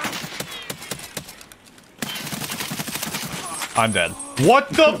 I'm dead. What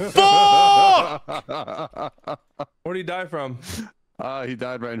the fuck? Where'd he die from? He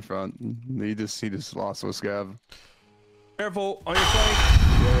died right in front. He just lost to a scav. Careful on your flank.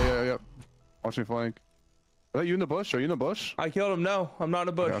 Yeah. Watch me flank. Are that you in the bush? Are you in the bush? I killed him. No, I'm not in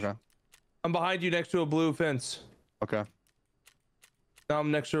a bush. Okay. I'm behind you next to a blue fence. Okay. Now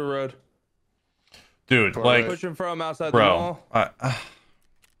I'm next to a road. Dude, Bro, like, Pushing from outside the bro. mall.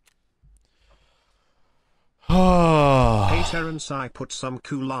 Hey Terrence, I put some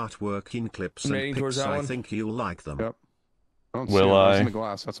cool artwork in clips I'm and heading towards pics. that I one. think you'll like them. Yep. I don't Will see him. I? He's in the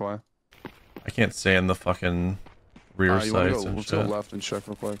glass. That's why. I can't stand the fucking rear You wanna sights go? and Let's go shit. left and check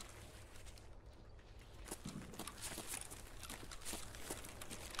real quick.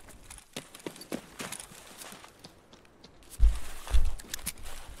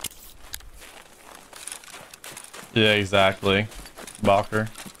 Yeah, exactly. Balker.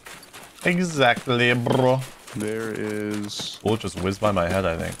 Exactly, bro. There is Bullet just whizzed by my head,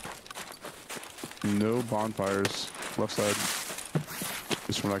 I think. no bonfires left side.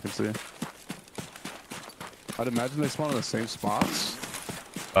 Just from what I can see. I'd imagine they spawn in the same spots.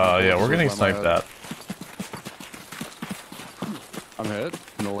 Yeah, we're getting Whizzed by my sniped head. at. I'm hit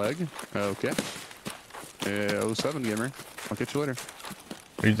in the leg. Okay. 07 gamer. I'll catch you later.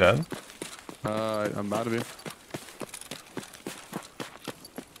 Are you dead? I'm about to be.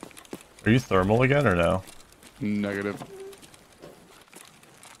 Are you thermal again or no? Negative.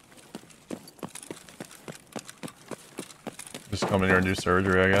 Just come in here and do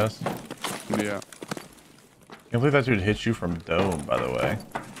surgery, I guess. Yeah. Can't believe that dude hit you from dome, by the way.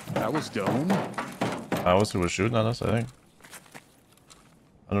 That was Dome? That was who was shooting at us, I think.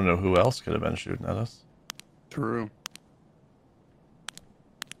 I don't know who else could have been shooting at us. True.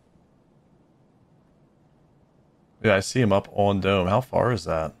 Yeah, I see him up on dome. How far is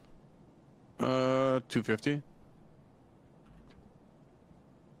that? 250. Let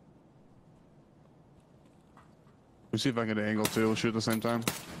me see if I can get an angle too. We'll shoot at the same time.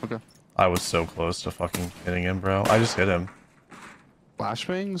 Okay. I was so close to fucking hitting him, bro. I just hit him.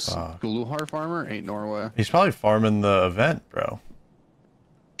 Flashbangs? Guluhar farmer? Ain't Norway. He's probably farming the event, bro.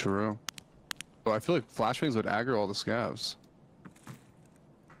 True. Well, I feel like flashbangs would aggro all the scavs.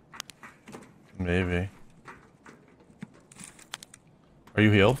 Maybe. Are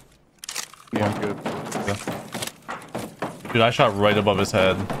you healed? Yeah, I'm good. Yeah. Dude, I shot right above his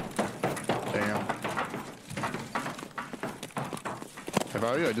head. Damn. If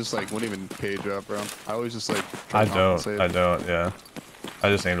I were you, I just like wouldn't even page up, bro. I always just like. I don't, yeah. I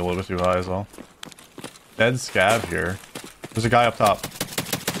just aimed a little bit too high as well. Dead scav here. There's a guy up top.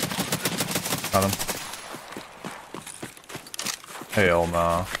 Got him. Hell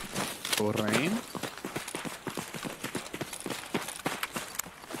nah. Rain?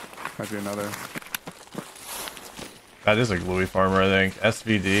 Might be another. That is a gluey farmer, I think.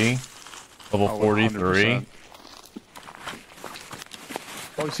 SVD. Level 43. 100%.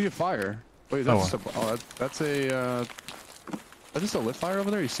 Oh, you see a fire. Wait, that's that's just a lit fire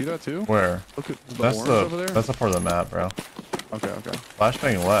over there. You see that too? Where? Look at the That's orange over there. that's a part of the map, bro. Okay, okay.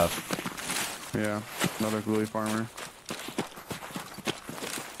 Flashbang left. Yeah, another gluey farmer.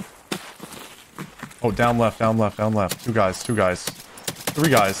 Oh, down left, down left, down left. Two guys, two guys. Three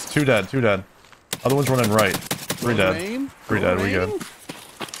guys. Two dead, two dead. Other one's running right. Three dead. Three dead, we good.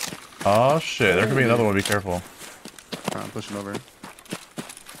 Oh shit, there could be another one, be careful. I'm pushing over.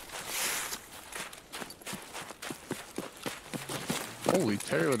 Holy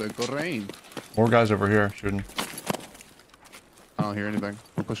terror, the rain. More guys over here shooting. I don't hear anything.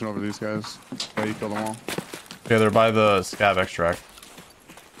 We're pushing over these guys. Yeah, you killed them all. Okay, they're by the scav extract.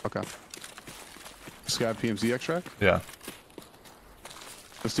 Okay. Scav PMZ extract? Yeah.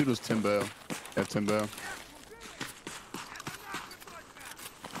 This dude was Timbo. Yeah, Timbo.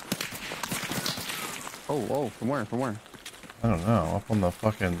 Oh, whoa, from where? From where? I don't know. Up on the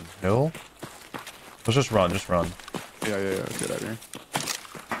fucking hill? Let's just run, just run. Yeah, let's get out of here.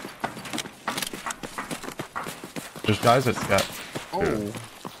 There's guys that scav. Oh, Dude.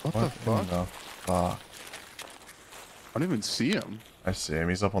 what the fuck? The fuck? I don't even see him. I see him.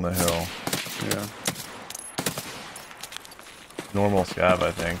 He's up on the hill. Yeah, Normal scav,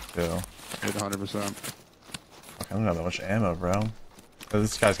 I think, too. hit 100%. Fuck, I don't have that much ammo, bro.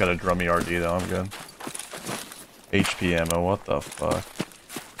 This guy's got a drummy RD, though. I'm good. HP ammo. What the fuck?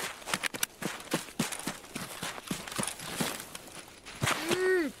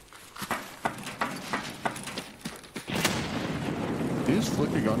 Did you just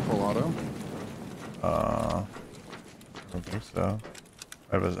flick your gun full auto? I don't think so.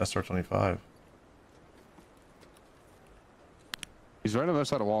 I have an SR-25. He's right on the other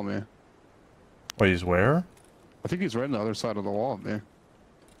side of the wall, man. Wait, he's where? I think he's right on the other side of the wall, man.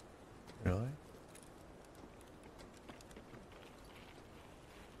 Really?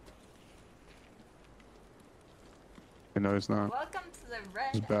 No, he's not. Welcome to the Red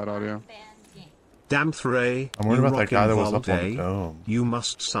It's bad audio. Armband game. Damn Thray, I'm worried you about that guy that was rockin' up on the Valde. dome. You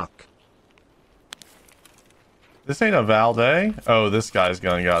must suck. This ain't a Valde. Oh, this guy's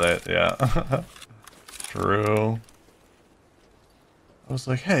gun got it. Yeah. True. I was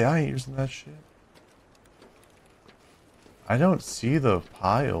like, hey, I ain't using that shit. I don't see the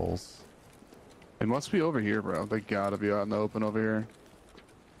piles. It must be over here, bro. They gotta be out in the open over here.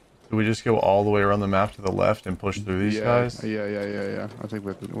 Do we just go all the way around the map to the left and push through these guys? Yeah. I think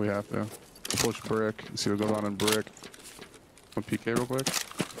we have to. We'll push brick and see what goes on in brick. One PK real quick.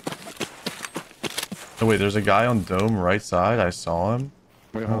 Oh wait, there's a guy on dome right side. I saw him.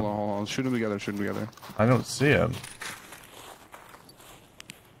 Wait, hold on. Shoot them together. I don't see him.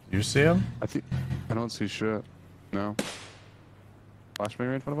 You see him? I don't see shit. No. Flashbang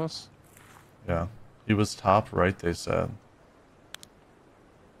right in front of us? Yeah. He was top right, they said.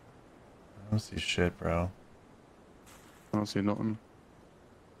 I don't see shit, bro. I don't see nothing.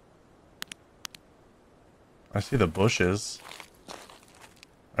 I see the bushes.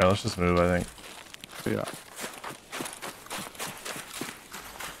 Alright, let's just move, I think. Yeah.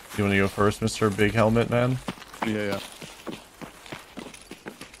 You want to go first, Mr. Big Helmet Man? Yeah.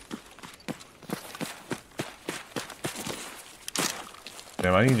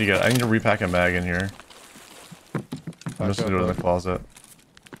 Damn, I need to repack a mag in here. I'm just gonna do it in the closet.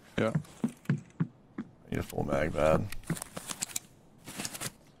 Yeah. I need a full mag bad.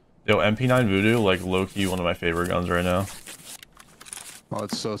 Yo, MP9 Voodoo, like low-key one of my favorite guns right now. Oh,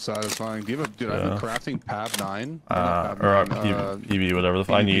 it's so satisfying. Do you have I have a crafting PAB 9? PB, whatever.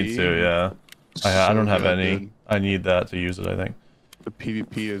 I need to, yeah. I don't have any. Dude. I need that to use it, I think. The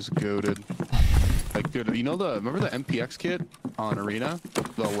PvP is goated. Like, dude, you know remember the MPX kit on Arena?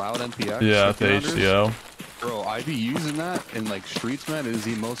 The loud MPX? Yeah, the HCO. Bro, I be using that in, like, streets, man. It is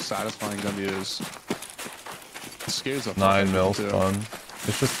the most satisfying gun to use. It scares the fuck out of me, 9mm fun.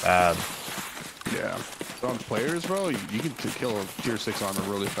 It's just bad. Yeah. But on players, bro, you can kill a tier 6 armor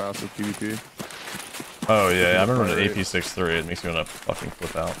really fast with PvP. Oh, yeah, I remember the AP63. It makes me want to fucking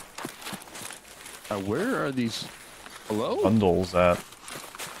flip out. Where are these? Hello? Bundles at?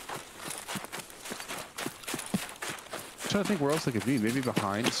 I'm trying to think where else they could be. Maybe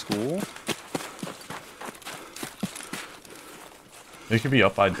behind school? They could be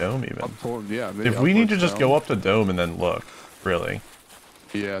up by Dome, even. Yeah, maybe if we need to just go up to Dome and then look, really.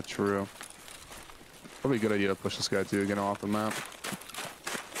 Yeah, true. Probably a good idea to push this guy, too, get him off the map.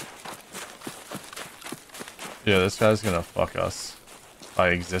 Yeah, this guy's gonna fuck us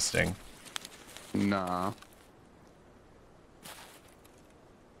by existing. Nah.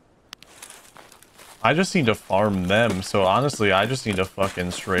 I just need to farm them, so honestly, I just need to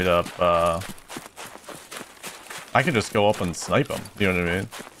fucking straight up, I could just go up and snipe them, you know what I mean?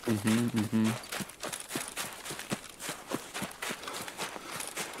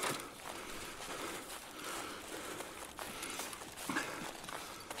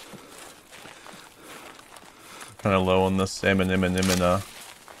 Kind of low on the salmon.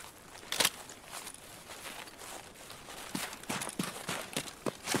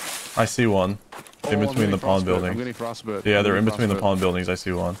 I see one. In between the pawn buildings. I'm getting frostbite. Yeah, they're in between the pawn buildings. I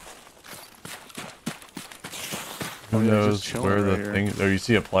see one. Who knows where the thing? Oh, you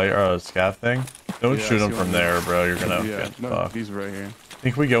see a player, a scav thing? Don't shoot them from there, bro. You're gonna get fucked. He's right here. I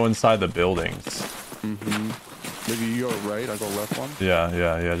think we go inside the buildings. Maybe you go right, I go left one.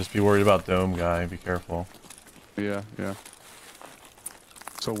 Yeah. Just be worried about Dome guy. Be careful. Yeah.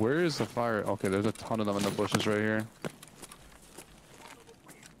 So where is the fire? Okay, there's a ton of them in the bushes right here.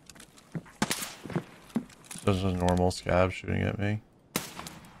 There's a normal scab shooting at me.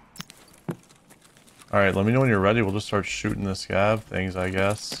 Alright, let me know when you're ready. We'll just start shooting the scab things, I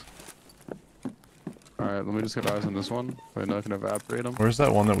guess. Alright, let me just get eyes on this one. I know I can evaporate them. Where's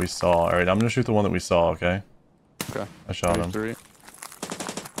that one that we saw? Alright, I'm gonna shoot the one that we saw, okay? Okay. I shot him. 3.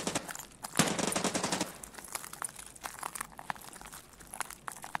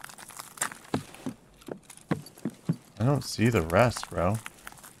 I don't see the rest, bro.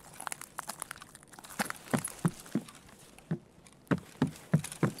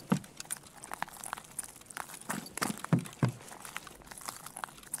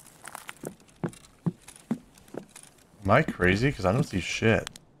 Am I crazy? Because I don't see shit.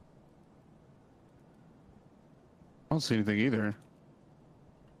 I don't see anything either.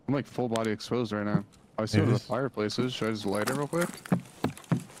 I'm like full body exposed right now. I see one of the fireplaces. Should I just light it real quick?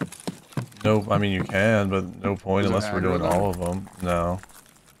 Nope, I mean you can, but no point unless we're doing all of them. No.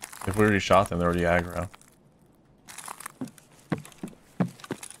 If we already shot them, they're already aggro.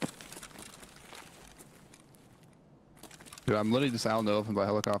 Dude, I'm literally just out in the open by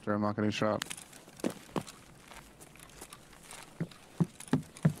helicopter. I'm not getting shot.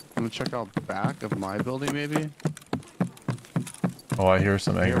 I'm gonna check out the back of my building, maybe. Oh, I hear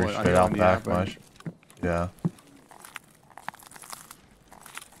some angry shit out back. Yeah.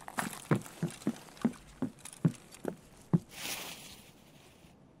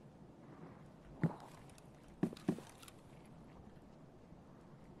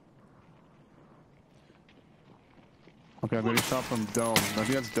 Okay, I'm getting shot from Dome. I think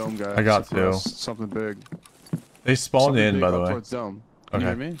that's Dome guy. I got two. Something big. They spawned in, by the way. Towards Dome. Okay. You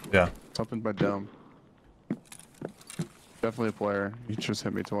hear me? Yeah. Something by Dome. Definitely a player. He just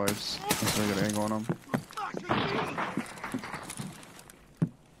hit me twice. I'm just gonna get an angle on him.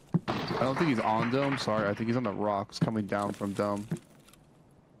 I don't think he's on Dome. Sorry, I think he's on the rocks coming down from Dome.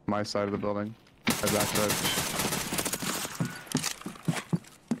 My side of the building. My back side.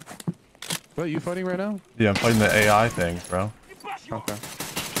 What, are you fighting right now? Yeah, I'm fighting the AI things, bro. Okay.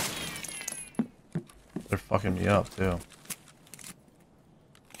 They're fucking me up, too.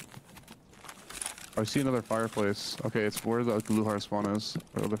 I see another fireplace. Okay, it's where the Luhar spawn is.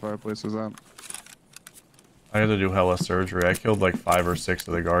 Where the fireplace is at. I had to do hella surgery. I killed like 5 or 6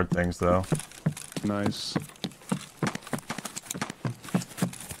 of the guard things, though. Nice.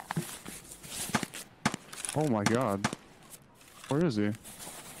 Oh my god. Where is he?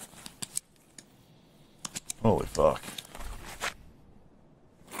 Holy fuck.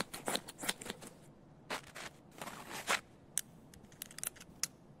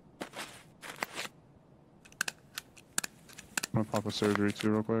 I'm gonna pop a surgery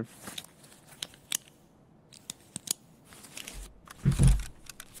too real quick.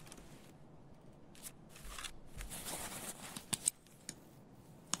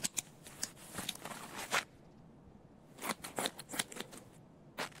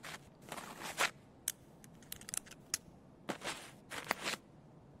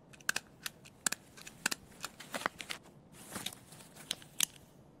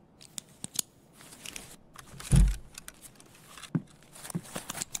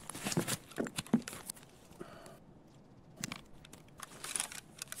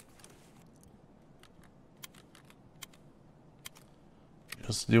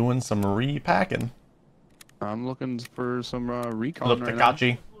 Just doing some repacking. I'm looking for some recon Look, right now.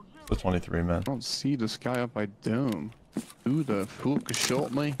 Takachi. The 23 man. I don't see this guy up by Dome. Who the fuck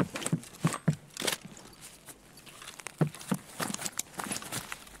shot me?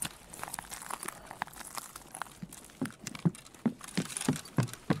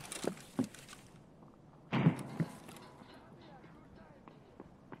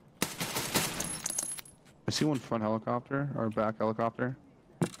 I see one front helicopter, or back helicopter.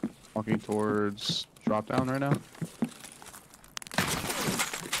 Walking towards drop down right now.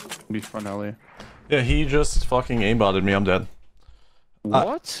 Be front heli. Yeah, he just fucking aimbotted me. I'm dead.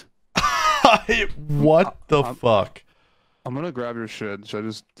 What? What the fuck? I'm gonna grab your shit. Should I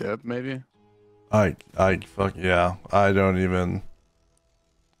just dip maybe? I fuck yeah. I don't even.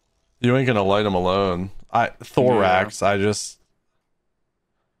 You ain't gonna light him alone. Thorax. Yeah.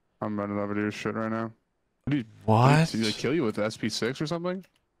 I'm running over to your shit right now. What? Did they kill you with SP6 or something?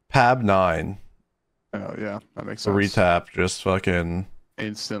 Pab 9. Oh yeah, that makes The sense. retap just fucking.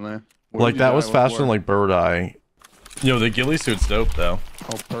 Instantly. Where Like did you that die? was What faster floor? than like Bird Eye. Yo, the ghillie suit's dope though.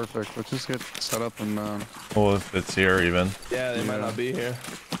 Oh, perfect. Let's just get set up and. Well, if it's here even. Yeah, they might not be here.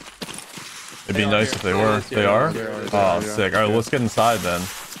 It'd They be are nice here. if they Yeah, were. it's They here. are? They are, Oh, yeah. sick. Alright, let's get inside then.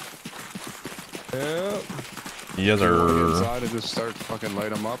 Yeah. You guys Go are. inside and just start fucking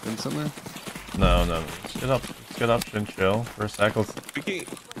light them up instantly. No. Let's get up. Let's get up and chill for a sec.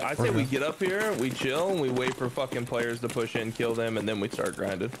 I say we get up here, we chill, and we wait for fucking players to push in, kill them, and then we start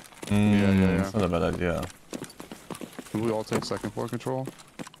grinding. Yeah. It's not a bad idea. We all take second floor control.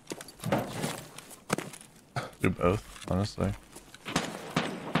 Do both, honestly.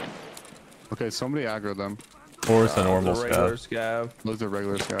 Okay, somebody aggro them. Or it's a normal The regular scav. scav. Those are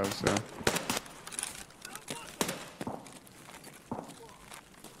regular scavs, yeah.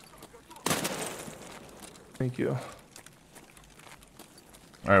 Thank you.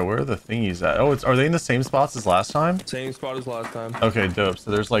 Alright, where are the thingies at? Oh, are they in the same spots as last time? Same spot as last time. Okay, dope.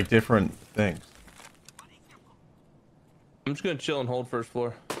 So there's like different things. I'm just gonna chill and hold first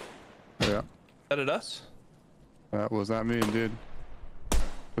floor. Yeah. Is that at us? That was not me, dude.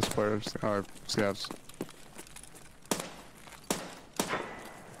 This players are scavs.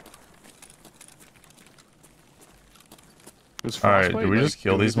 Alright, do we just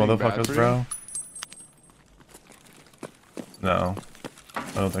kill these motherfuckers, bro? No.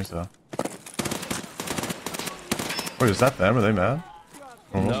 I don't think so. Wait, is that them? Are they mad?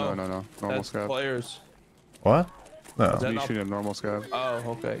 No. Normal That's scav. players. What? No. Is that You not- shooting a normal scav.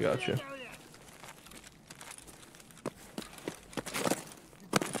 Oh, okay, gotcha.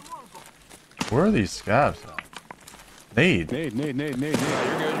 Where are these scabs at? Nade. Nade. You're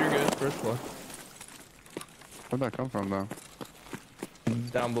good. First floor. Where'd that come from, though?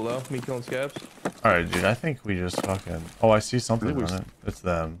 Down below, me killing scabs. Alright, dude, I think we just fucking... Oh, I see something I think on it. It's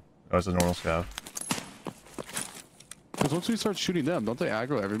them. Oh, it's a normal scav. Because once we start shooting them, don't they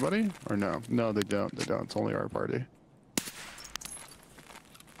aggro everybody? Or no? No, they don't. They don't. It's only our party.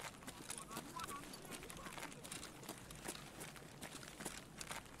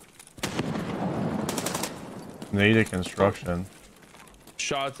 Nade construction.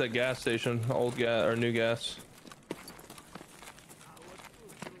 Shots at gas station, old gas or new gas.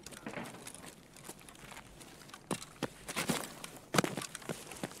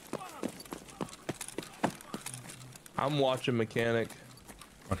 I'm watching mechanic.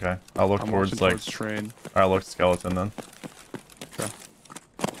 Okay, I'll look I'm towards watching like... towards train. I'll look skeleton then. Okay.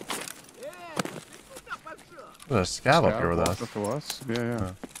 There's a scab up here with walked us. up to us?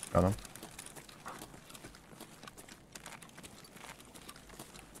 Yeah. Got him.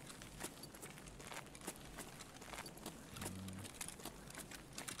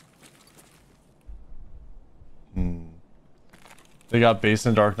 They got Base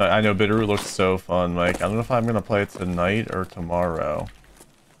and Dark Knight. I know Bitterroot looks so fun, Mike. I don't know if I'm gonna play it tonight or tomorrow.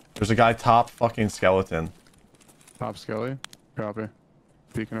 There's a guy top fucking skeleton. Top Skelly? Copy.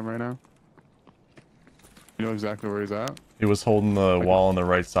 Peeking him right now. You know exactly where he's at? He was holding the wall on the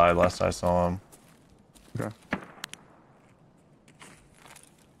right side last I saw him. Okay.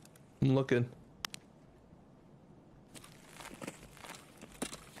 I'm looking.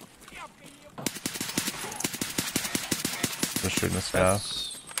 Just shooting a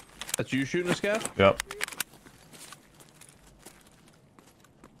scav. That's you shooting a scav? Yep.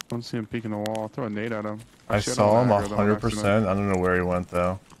 I don't see him peeking the wall. I'll throw a nade at him. I saw him 100%. I don't know where he went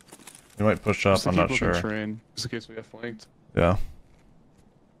though. He might push up. I'm not sure. Train, just in case we get flanked. Yeah.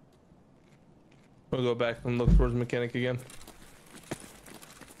 We'll go back and look towards mechanic again.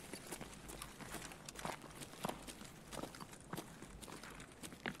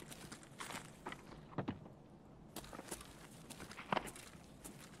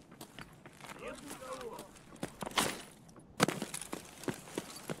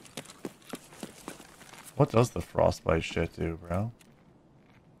 What does the frostbite shit do, bro?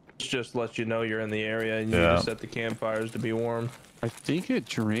 It just lets you know you're in the area and you Yeah. just set the campfires to be warm. I think it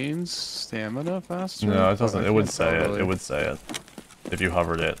drains stamina faster. No, it doesn't. but I It would can't say tell it. really. It would say it. If you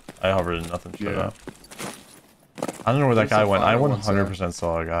hovered it. I hovered and nothing showed Yeah. up. I don't know where that There's guy a went. I fire once 100%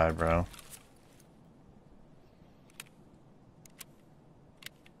 saw a guy, bro.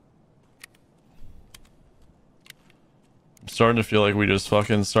 I'm starting to feel like we just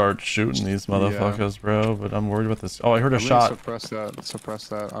fucking start shooting these motherfuckers, bro. But I'm worried about this. Oh, I heard a shot. Suppress that. Suppress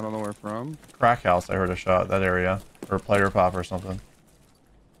that. I don't know where from. Crack house. I heard a shot. That area. Or player pop or something.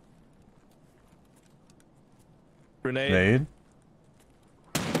 Grenade. Nade.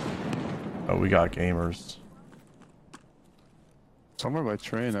 Oh, we got gamers. Somewhere by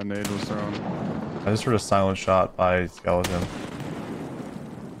train that nade was thrown. I just heard a silent shot by skeleton.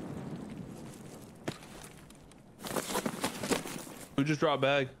 Who just dropped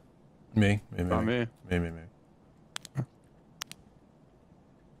bag? Me. Not me. Me.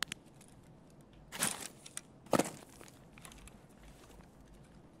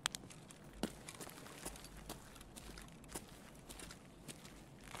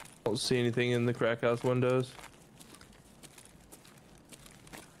 Don't see anything in the crack house windows.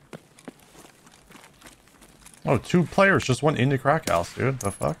 Oh, 2 players just went into crack house, dude.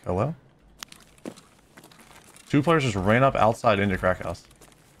 The fuck? Hello? 2 players just ran up outside into crack house.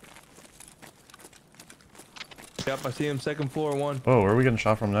 Yep, I see him second floor one. Whoa, where are we getting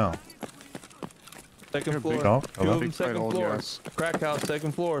shot from now? Second floor. Oh, Two hello? of them second old floor. gas. Crack house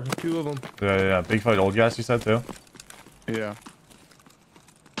second floor. 2 of them. Yeah. Big fight old gas, you said too? Yeah.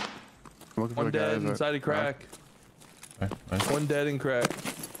 I'm looking for One the dead guys inside of crack. Okay, nice. One dead in crack.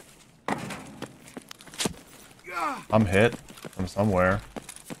 I'm hit from somewhere.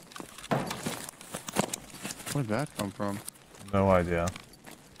 Where'd that come from? No idea.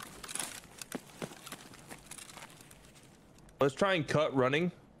 Let's try and cut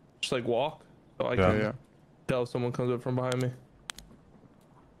running. Just like walk. So I Yeah. can Yeah. tell if someone comes up from behind me.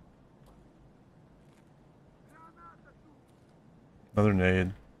 Another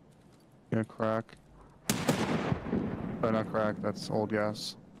nade. Yeah, crack. Oh, not crack. That's old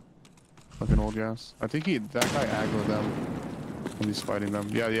gas. Looking old gas. I think that guy aggroed them when he's fighting them.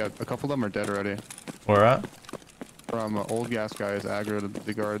 Yeah. A couple of them are dead already. Where at? From old gas guy is aggroed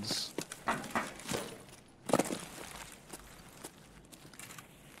the guards.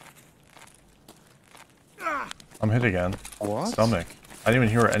 I'm hit again. What? Stomach. I didn't even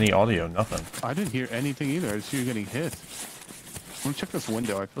hear any audio, nothing. I didn't hear anything either. I just hear you getting hit. Let me check this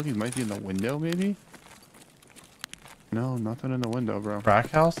window. I feel like he might be in the window, maybe? No, nothing in the window, bro. Crack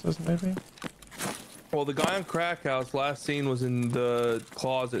houses, maybe? Well, the guy on crack house last seen was in the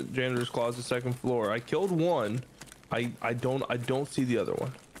closet, janitor's closet, second floor. I killed one. I don't see the other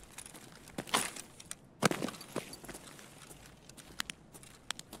one.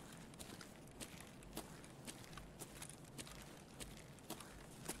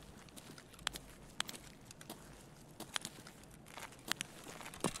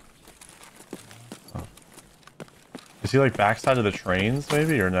 Is he like backside of the trains,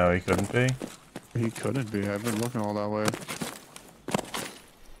 maybe? Or no, he couldn't be? He couldn't be. I've been looking all that way.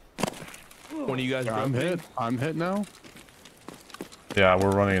 One of you guys I'm jumping? hit. I'm hit now. Yeah,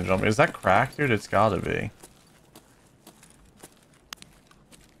 we're running and jumping. Is that crack, dude? It's gotta be.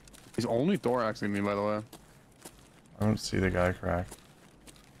 He's only thoraxing me, by the way. I don't see the guy crack.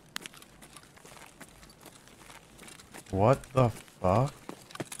 What the fuck?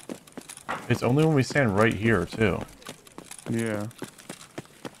 It's only when we stand right here, too. Yeah.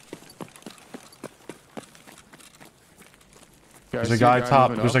 Guy I There's see a guy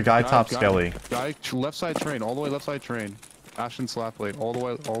top. moving There's up. a guy top skelly. Guy left side train, all the way left side train. Ashen slap plate, all the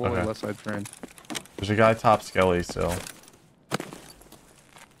way Okay. left side train. There's a guy top skelly still.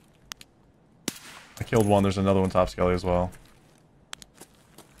 I killed one. There's another one top skelly as well.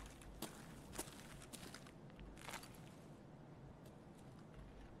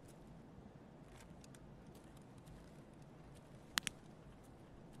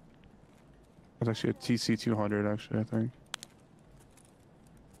 That's actually a TC-200, actually, I think.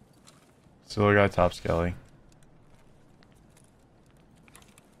 Still a guy top skelly.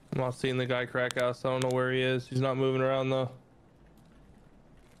 I'm not seeing the guy crack house. I don't know where he is. He's not moving around though.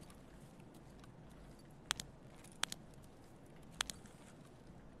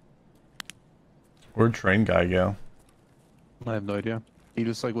 Where'd train guy go? I have no idea. He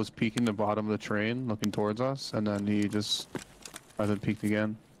just like was peeking the bottom of the train, looking towards us, and then he just, I then peeked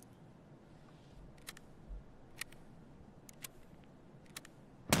again.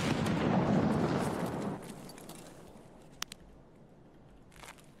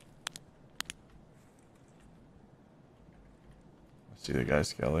 See the guy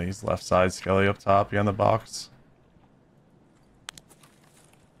skelly. He's left side skelly up top behind the box.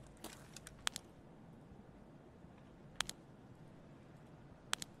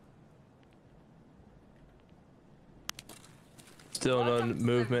 Still no Welcome to the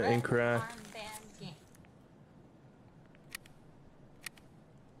movement in Red crack. Armband Game.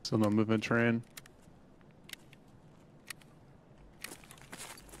 Still no movement train.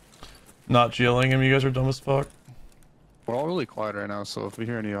 Not GLing him. You guys are dumb as fuck. We're all really quiet right now, so if we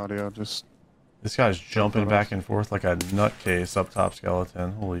hear any audio, just... This guy's jumping back and forth like a nutcase up top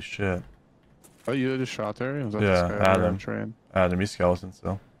skeleton. Holy shit. Oh, you just shot there? Was that Yeah, this guy Adam. train? Adam, he's skeleton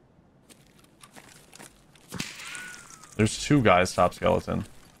still. There's two guys top skeleton.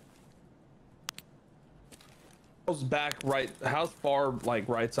 How's back right? How's far like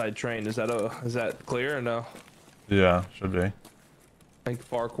right side train? Is that clear or no? Yeah, should be. Like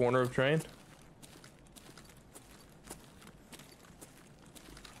far corner of train.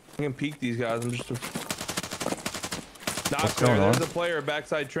 I can peek these guys. I'm just not What's clear. going on? There's a player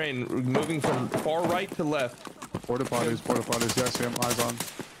backside train moving from far right to left. Porta potties, yes, yeah, eyes on.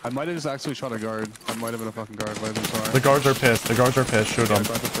 I might have just actually shot a guard. I might have been a fucking guard, but I'm sorry. The guards are pissed. The guards are pissed. Shoot Yeah, them.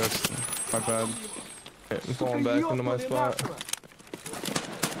 back to fist. My bad. I'm falling back into my spot.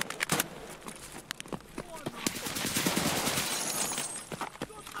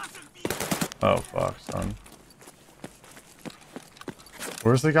 Oh, fuck, son.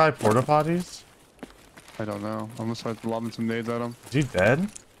 Where's the guy porta potties? I don't know. I'm gonna start lobbing some nades at him. Is he dead?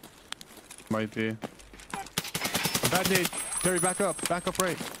 Might be. A bad nade. Terry, back up. Back up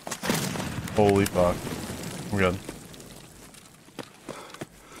right. Holy fuck. I'm good.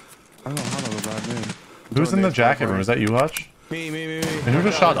 I don't know how that was a bad nade. Who's in the jacket room? Is that you, Hutch? Me. And who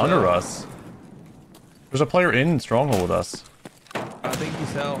just shot under us? There's a player in Stronghold with us. I think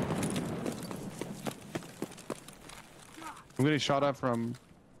he's hell. I'm getting shot at from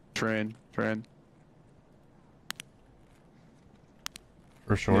train.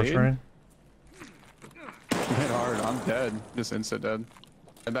 For sure, Nade? train? Hit hard. I'm dead. Just instant dead.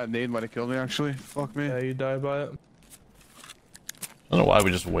 And that nade might have killed me, actually. Fuck me. Yeah, you died by it. I don't know why we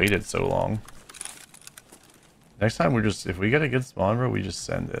just waited so long. Next time we just, if we get a good spawn, bro, we just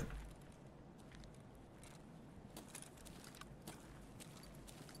send it.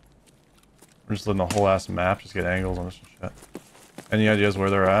 We're just letting the whole ass map just get angles on this and shit. Any ideas where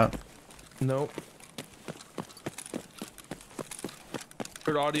they're at? Nope.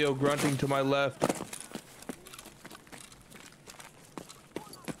 Heard audio grunting to my left.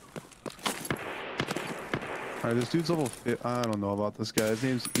 Alright, this dude's level. I don't know about this guy. His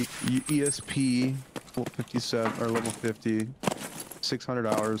name's ESP 57 or level 50. 600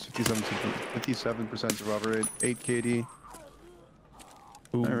 hours, 57% survival rate, 8 KD.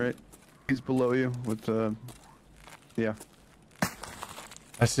 Alright. He's below you with yeah.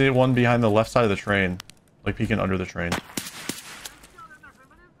 I see one behind the left side of the train. Like peeking under the train.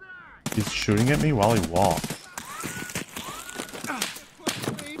 He's shooting at me while he walks.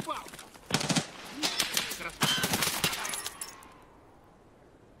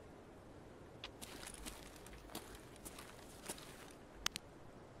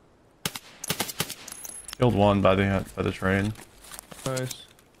 Killed one by the train. Nice.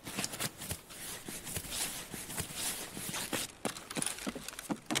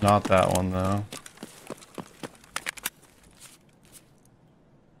 Not that one though.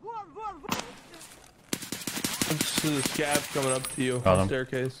 See the scabs coming up to you Got on the him.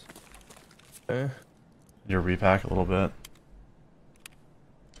 staircase. Okay. Your repack a little bit.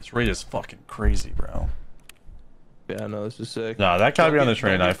 This raid is fucking crazy, bro. Yeah, no, this is sick. Nah, that gotta be on the Don't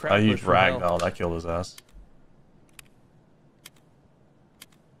train. get I crap used pushed from hell. ragdoll. That killed his ass.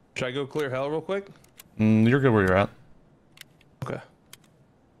 Should I go clear hell real quick? You're good where you're at. Okay.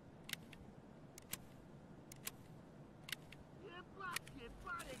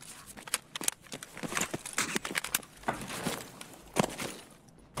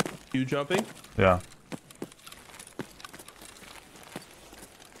 You jumping? Yeah.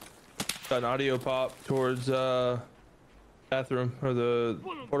 Got an audio pop towards bathroom or the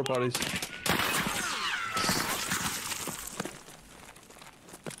porta potties.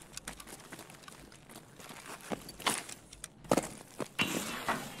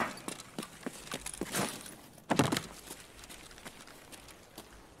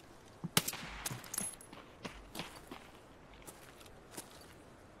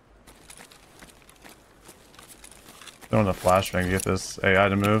 Throwing a flashbang to get this AI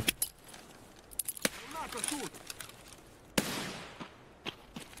to move.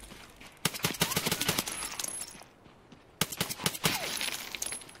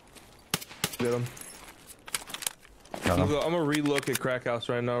 Get him. Got him. I'm gonna re-look at Crack House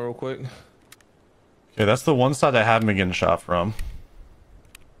right now real quick. Okay, that's the one side I haven't been getting shot from.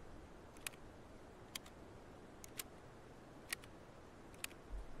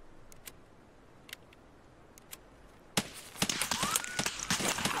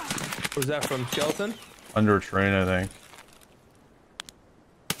 Was that from Skeleton? Under a train, I think.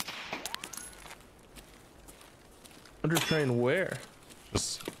 Under train where?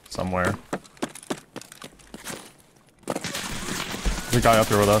 Just somewhere. There's a guy up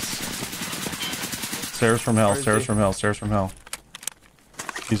there with us. Stairs from hell, Where is stairs he? from hell, stairs from hell.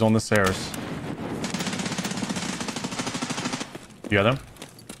 He's on the stairs. You got him?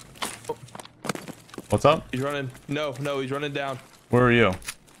 What's up? He's running. No, he's running down. Where are you?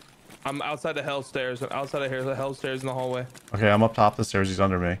 I'm outside the hell stairs. I'm outside of here, the hell stairs in the hallway. Okay, I'm up top of the stairs. He's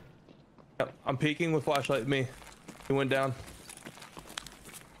under me. Yep, I'm peeking with flashlight. Me. He went down.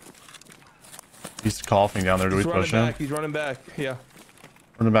 He's coughing down there. Do we He's running push him? back. He's running back. Yeah.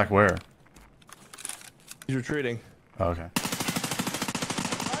 Running back where? He's retreating. Oh, okay.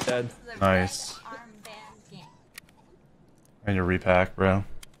 Dead. Nice. Armband game. And your repack, bro.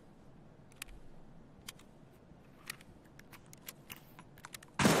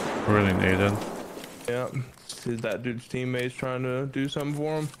 Really needed. Yeah. Is that dude's teammates trying to do something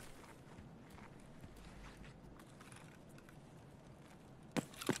for him?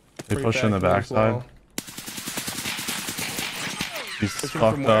 They Pretty push in the back as backside. well. He's Pushing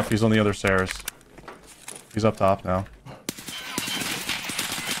fucked from up. where? He's on the other stairs. He's up top now.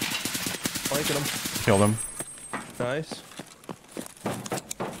 Flanking him. Killed him. Nice.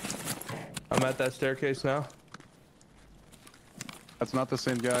 I'm at that staircase now. That's not the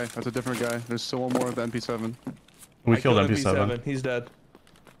same guy. That's a different guy. There's still one more of the MP7. We I killed MP7. He's dead.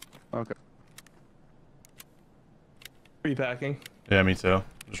 Okay. Repacking. Yeah, me too.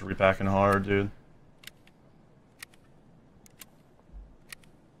 Just repacking hard, dude.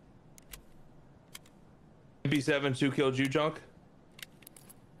 MP7, who killed you, Junk?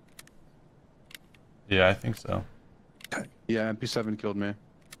 Yeah, I think so. Yeah, MP7 killed me.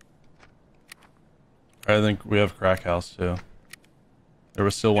 I think we have Crack House too. There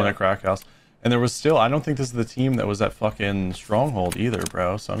was still one Yeah. at Crack House. And there was still, I don't think this is the team that was at fucking Stronghold either,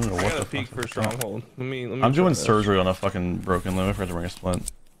 bro. So I don't know I what got the a peek fuck. for is going on. Stronghold. Let me I'm try doing this. surgery on a fucking broken limb. I forgot to bring a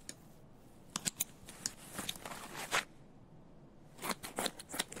splint.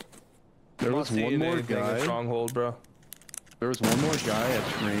 There I'm was not one seeing more anything in guy. Stronghold, bro. There was one more guy at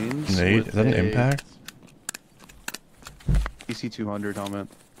trains. Nate, with is that an a impact? PC200 helmet.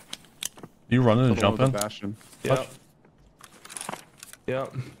 You running and The one with the jumping? Bastion. Yep.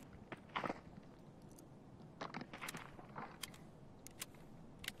 Yep.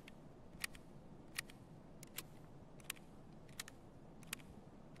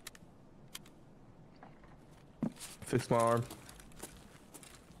 Fix my arm.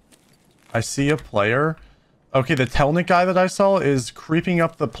 I see a player. Okay, the Telnik guy that I saw is creeping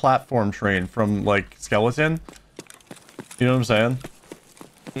up the platform train from, like, Skeleton. You know what I'm saying?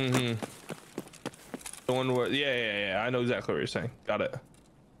 Mm-hmm. The one where, yeah. I know exactly what you're saying. Got it.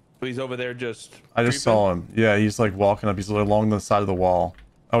 But he's over there just. I just saw him. Yeah, he's, like, walking up. He's along the side of the wall.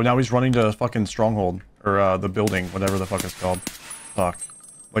 Oh, now he's running to fucking Stronghold. Or, the building. Whatever the fuck it's called. Fuck.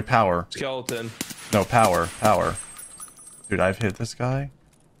 Like, power. Skeleton. No, power. Power. Dude, I've hit this guy.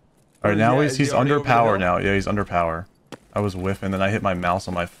 Alright, now Yeah, he's is he already under over the power hill? now. Yeah, he's under power. I was whiffing, then I hit my mouse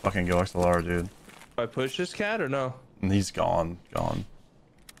on my fucking GoXLR, dude. Do I push this cat or no? And he's gone. Gone.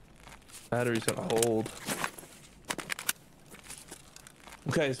 Battery's gonna hold.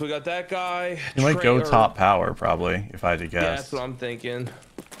 Okay, so we got that guy. You might go Or- top power, probably, if I had to guess. Yeah, that's what I'm thinking.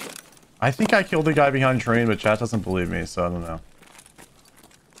 I think I killed the guy behind train, but chat doesn't believe me, so I don't know.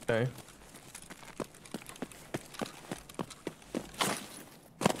 Okay.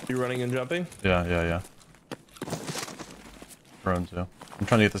 You running and jumping? Yeah. Run too. I'm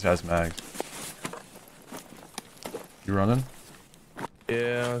trying to get this guy's mags. You running?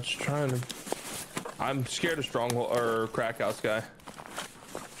 Yeah, I'm just trying to. I'm scared of stronghold or crack house guy.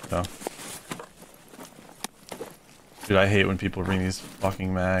 No. Dude, I hate when people bring these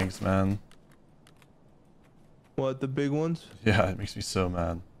fucking mags, man. What, the big ones? Yeah, it makes me so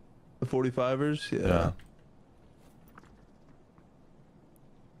mad. The 45ers? Yeah.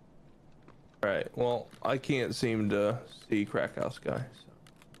 Alright, well, I can't seem to see crack house guy.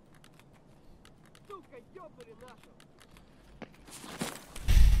 So.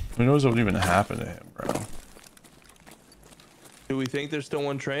 Who knows what would even happen to him, bro? Do we think there's still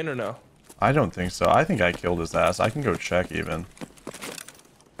one train or no? I don't think so. I think I killed his ass. I can go check even.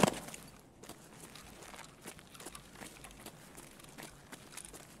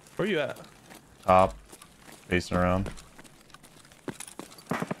 Where you at? Top. Facing around.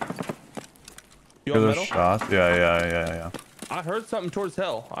 You Hear on those metal? shots? Yeah. I heard something towards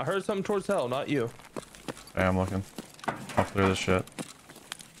hell. Not you. Hey, I'm looking. I'll clear this shit.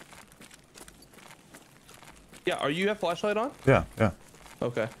 Yeah, are you have flashlight on? Yeah.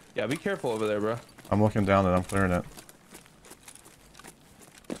 Okay. Yeah, be careful over there, bro. I'm looking down and I'm clearing it.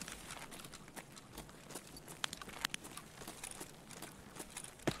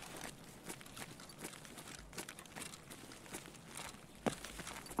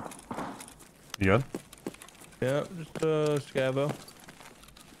 You good? Yeah, just scavo.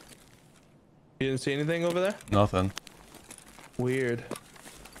 You didn't see anything over there? Nothing. Weird.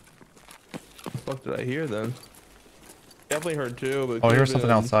 What the fuck did I hear then? Definitely heard two, but Oh, could've here's something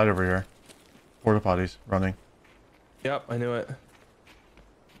been- outside over here. Porta potties running. Yep, I knew it.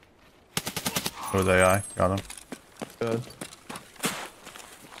 Go to AI. Got him. Good.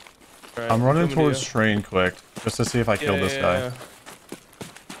 Alright, I'm running coming to towards you. train quick, just to see if I killed this guy. Yeah.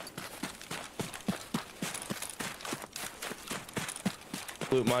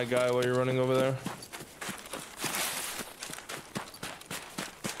 Loot my guy while you're running over there.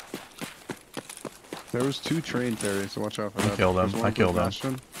 There was 2 train ferries, so watch out for that. killed him. There's one I with killed him.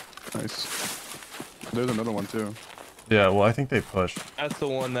 Bastion. Nice. There's another one too. Yeah, well, I think they pushed. That's the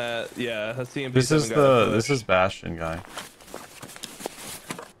one that, yeah, that's the MP7 This is guy the that this pushed. is Bastion guy.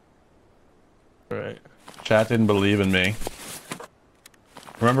 Right. Chat didn't believe in me.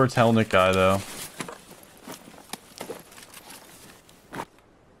 Remember Telnik guy though.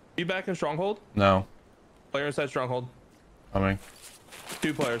 You back in Stronghold? No, Player inside Stronghold. coming.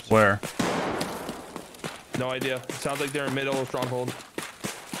 2 players. Where? No idea. It sounds like they're in middle of Stronghold.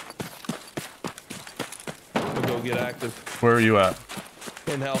 We'll go get active. Where are you at?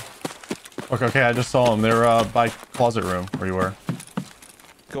 In hell. Okay, I just saw them. They're by closet room where you were.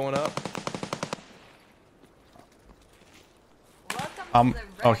 Going up. Welcome to the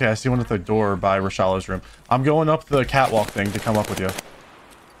red Okay, I see one at the door by Rashala's room. I'm going up the catwalk thing to come up with you.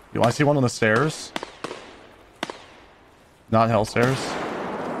 I see one on the stairs. Not hell stairs.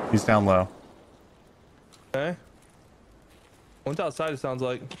 He's down low. Okay. One's outside, it sounds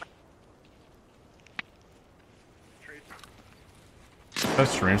like.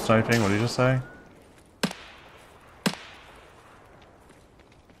 That's stream sniping. What did you just say?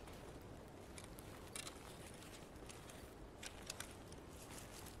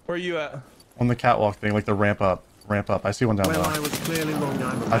 Where are you at? On the catwalk thing, like the ramp up. Ramp up. I see one down Well, I low. was clearly wrong.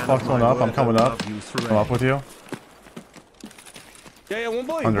 I'm a I man fucked of one my up. I'm word coming and up. love you through I'm up with you. Yeah, one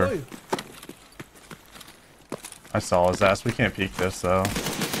boy. Under. Boy. I saw his ass. We can't peek this though.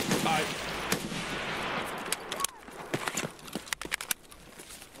 Alright.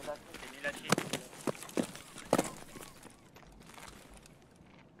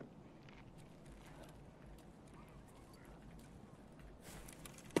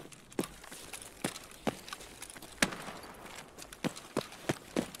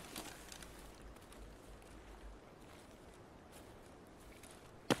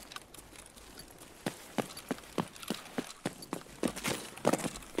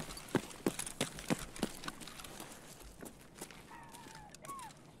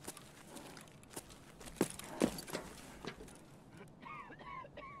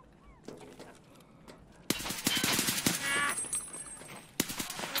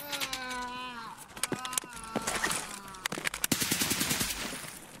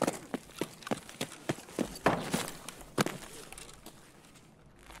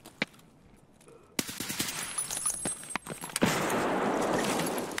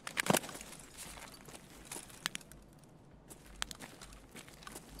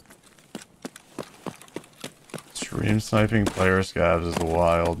 Team sniping player scavs is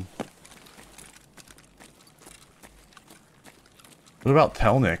wild. What about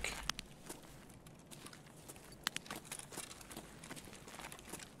Telnik?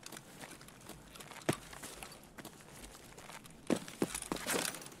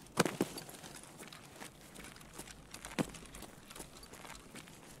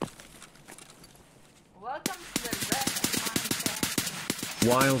 Welcome to the Russian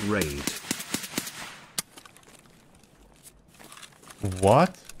Wild raid.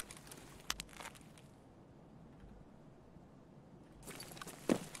 What?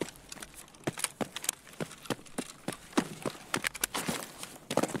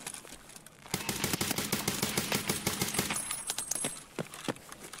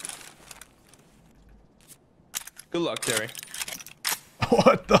 Good luck, Terry.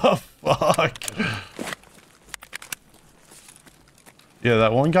 What the fuck? Yeah,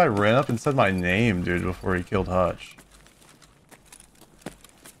 that one guy ran up and said my name, dude, before he killed Hutch.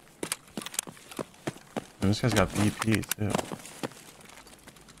 And this guy's got BP, too.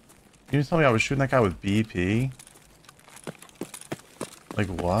 You tell me I was shooting that guy with BP? Like,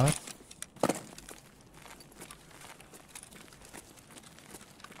 what?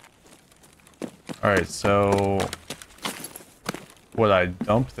 Alright, so... Would I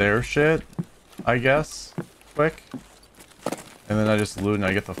dump their shit? I guess? Quick? And then I just loot and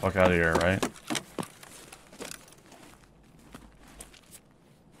I get the fuck out of here, right?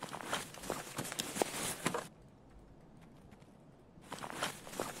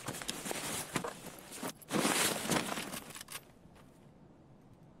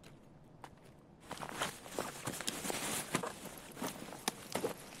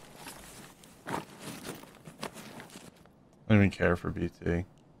 I don't even care for BT.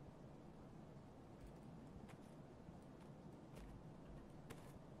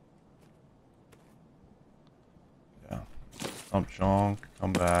 Yeah. Dump junk,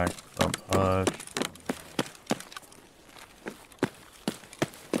 come back, dump Hutch.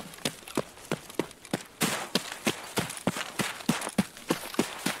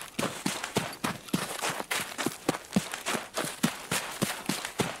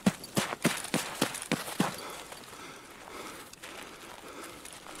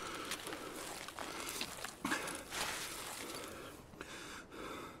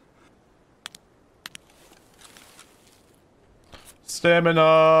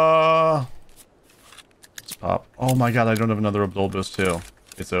 Stamina! Let's pop. Oh my god, I don't have another Abdul boost too.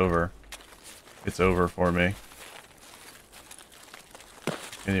 It's over. It's over for me.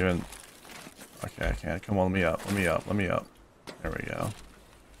 Can't even... Okay, I can't. Come on, let me up. Let me up. Let me up. There we go.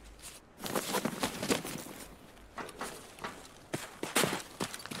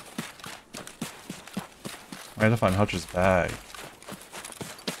 I had to find Hutch's bag.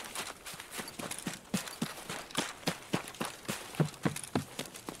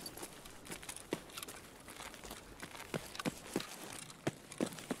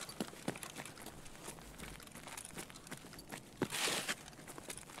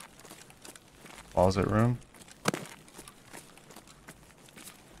 Closet room.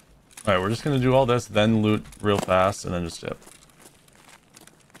 Alright, we're just gonna do all this, then loot real fast, and then just dip.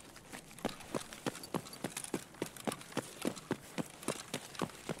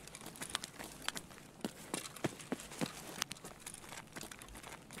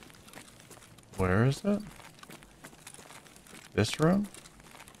 Where is it? This room?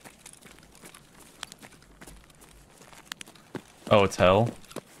 Oh, it's hell.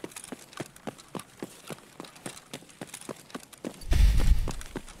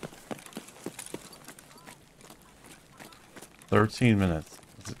 $13 minutes.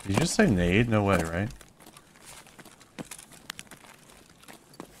 Did you just say nade? No way, right?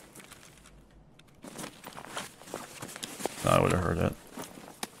 No, I would have heard it.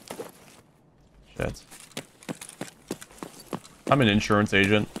 Shit. I'm an insurance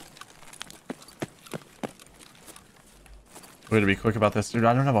agent. We gotta be quick about this, dude.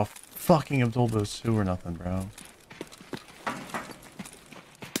 I don't have a fucking Abdul boost 2 or nothing, bro.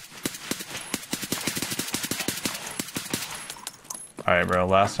 Alright, bro.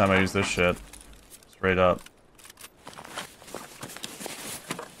 Last time I used this shit. Straight up.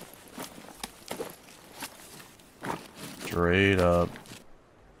 Straight up.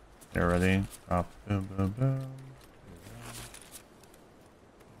 You ready? Drop. Boom, boom, boom.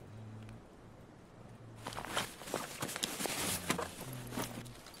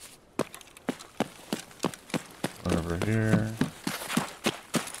 One over here.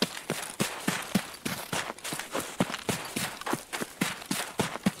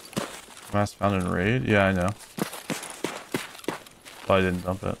 Mass found in raid? Yeah, I know. But I didn't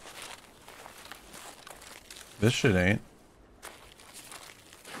dump it. This shit ain't.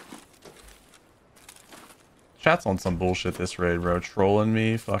 Chat's on some bullshit this raid, bro. Trolling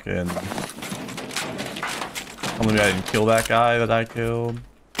me, fucking... telling me I didn't kill that guy that I killed.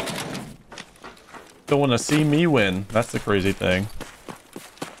 Don't want to see me win. That's the crazy thing.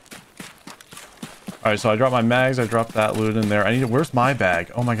 Alright, so I dropped my mags. I dropped that loot in there. I need... Where's my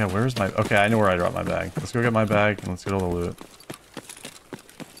bag? Oh my god, where's my... Okay, I know where I dropped my bag. Let's go get my bag and let's get all the loot.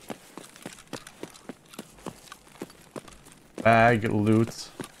 Bag, loot,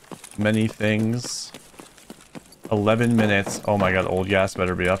 many things. 11 minutes. Oh my god, old gas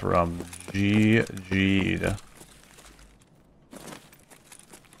better be up or I'm GG'd.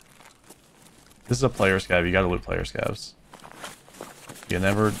 This is a player scav. You gotta loot player scavs.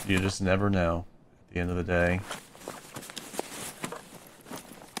 You just never know at the end of the day.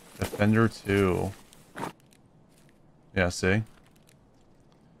 Defender 2. Yeah, see?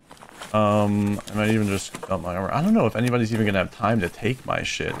 I might even just dump my armor. I don't know if anybody's even gonna have time to take my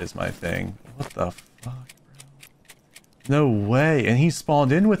shit is my thing. What the fuck, bro? No way. And he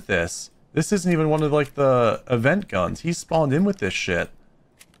spawned in with this. This isn't even one of like the event guns. He spawned in with this shit.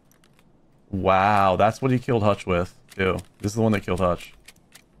 Wow, that's what he killed Hutch with, too. This is the one that killed Hutch.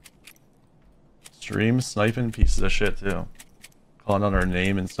 Stream sniping pieces of shit, too. Calling on our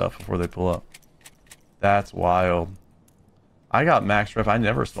name and stuff before they pull up. That's wild. I got max ref. I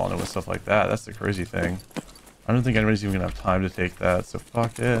never spawned in with stuff like that. That's the crazy thing. I don't think anybody's even gonna have time to take that, so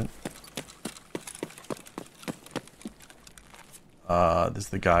fuck it. This is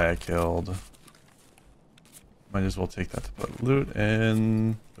the guy I killed. Might as well take that to put loot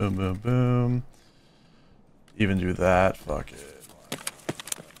in. Boom, boom, boom. Even do that. Fuck it.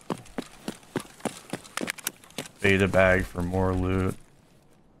 Beta bag for more loot.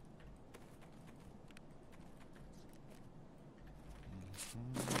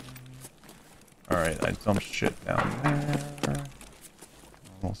 Alright, I dumped shit down there.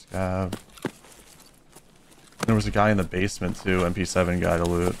 Almost have. There was a guy in the basement too, MP7 guy to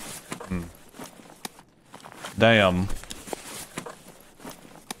loot. Damn.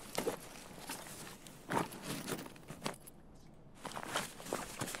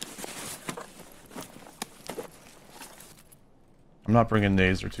 I'm not bringing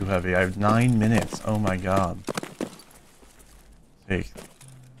nades, they're too heavy. I have 9 minutes. Oh my god. Take.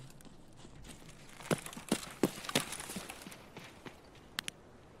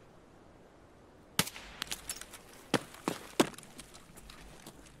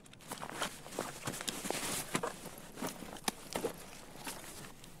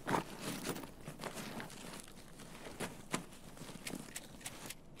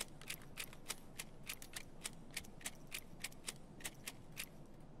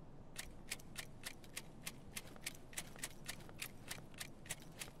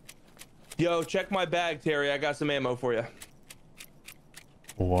 Yo, check my bag, Terry. I got some ammo for you.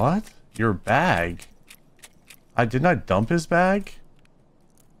 What? Your bag? Didn't I dump his bag?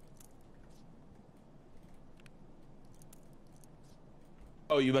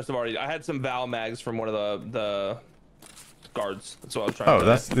 Oh, you must have already. I had some Val mags from one of the guards. That's what I was trying to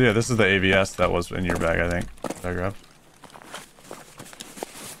Oh, yeah, this is the AVS that was in your bag, I think. That I grabbed.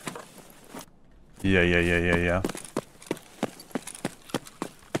 Yeah.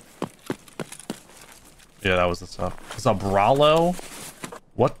 Yeah, that was the stuff. It's a Brawlo?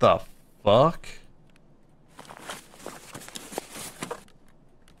 What the fuck?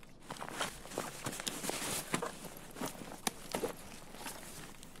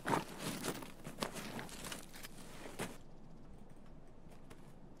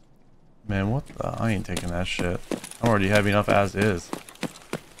 Man, what the? I ain't taking that shit. I'm already heavy enough as is.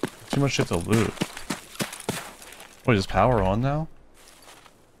 Too much shit to loot. Wait, is power on now?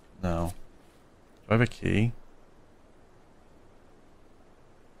 No. Do I have a key?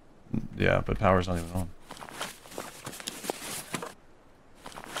 Yeah, but power's not even on.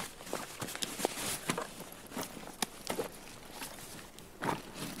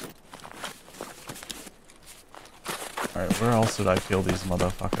 Alright, where else did I kill these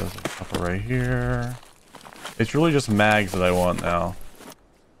motherfuckers? Up right here. It's really just mags that I want now.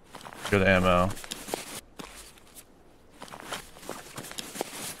 Good ammo.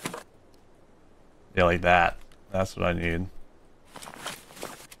 Yeah, like that. That's what I need.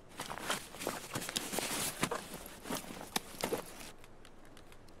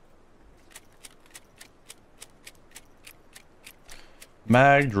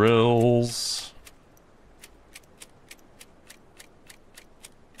 Mag drills.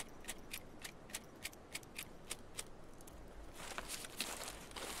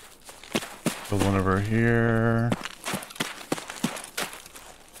 Build one over here.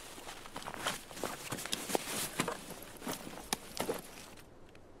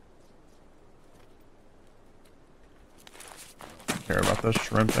 care about this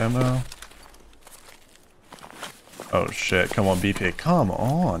shrimp ammo. Oh shit, come on BP. Come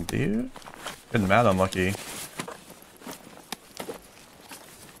on, dude. Getting mad unlucky.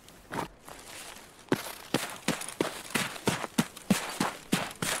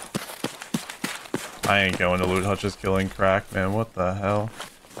 I ain't going to loot hutches killing crack, man. What the hell?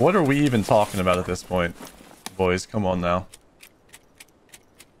 What are we even talking about at this point? Boys, come on now.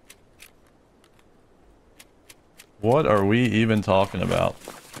 What are we even talking about?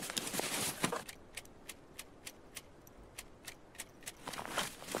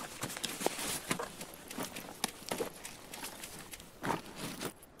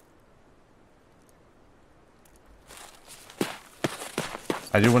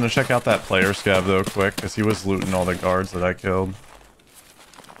 I do want to check out that player scav though quick, because he was looting all the guards that I killed.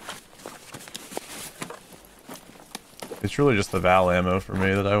 It's really just the Val ammo for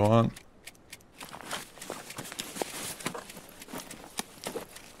me that I want.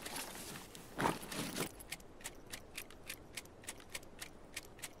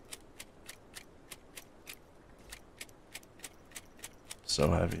 So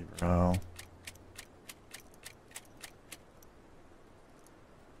heavy, bro.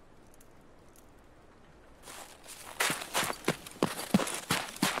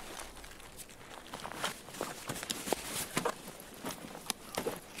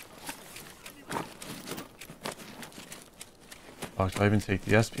 Fuck, do I even take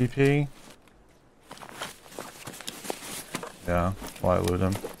the SPP? Yeah, why loot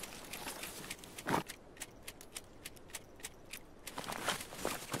him?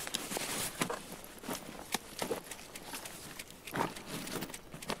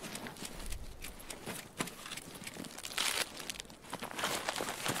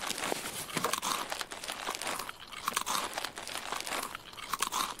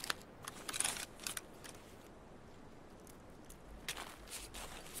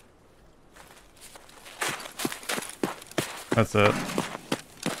 That's it.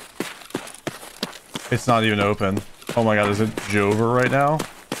 It's not even open. Oh my god, is it Jover right now?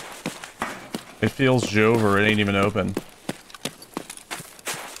 It feels Jover, it ain't even open.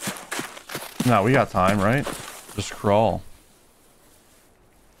 No, we got time, right? Just crawl.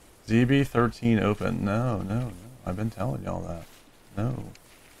 ZB13 open. No, no, no. I've been telling y'all that. No.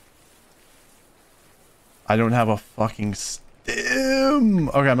 I don't have a fucking stim.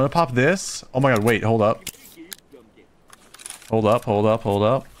 Okay, I'm gonna pop this. Oh my god, wait, hold up. Hold up, hold up, hold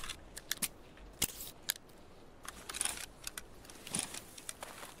up.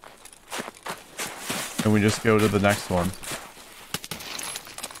 And we just go to the next one.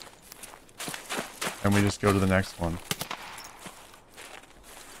 And we just go to the next one.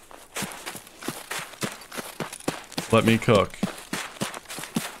 Let me cook.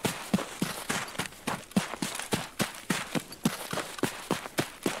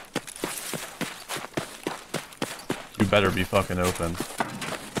 You better be fucking open.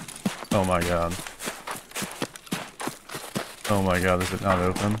 Oh my god. Oh my god, is it not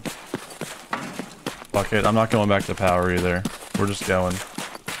open? Fuck it, I'm not going back to power either. We're just going.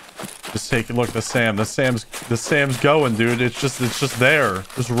 Just take a look at the Sam's going, dude. It's just there.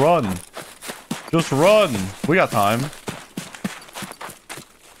 Just run. Just run. We got time.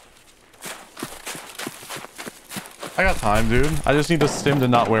 I got time, dude. I just need the stim to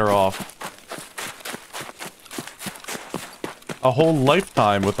not wear off. A whole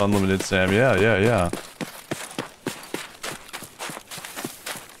lifetime with unlimited Sam. Yeah, yeah, yeah.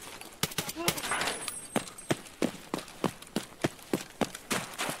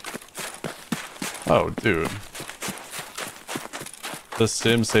 Oh, dude. The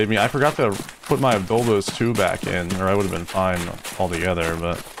Sim saved me. I forgot to put my Bulldoze 2 back in, or I would have been fine altogether,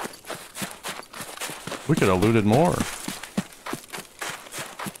 but... we could have looted more.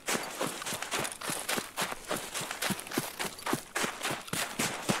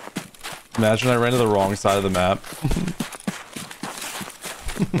 Imagine I ran to the wrong side of the map.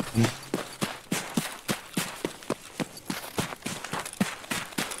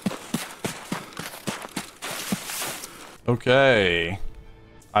 Okay.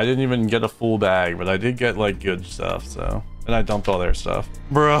 I didn't even get a full bag, but I did get like good stuff, so. And I dumped all their stuff.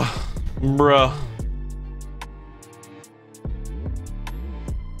 Bruh. Bruh.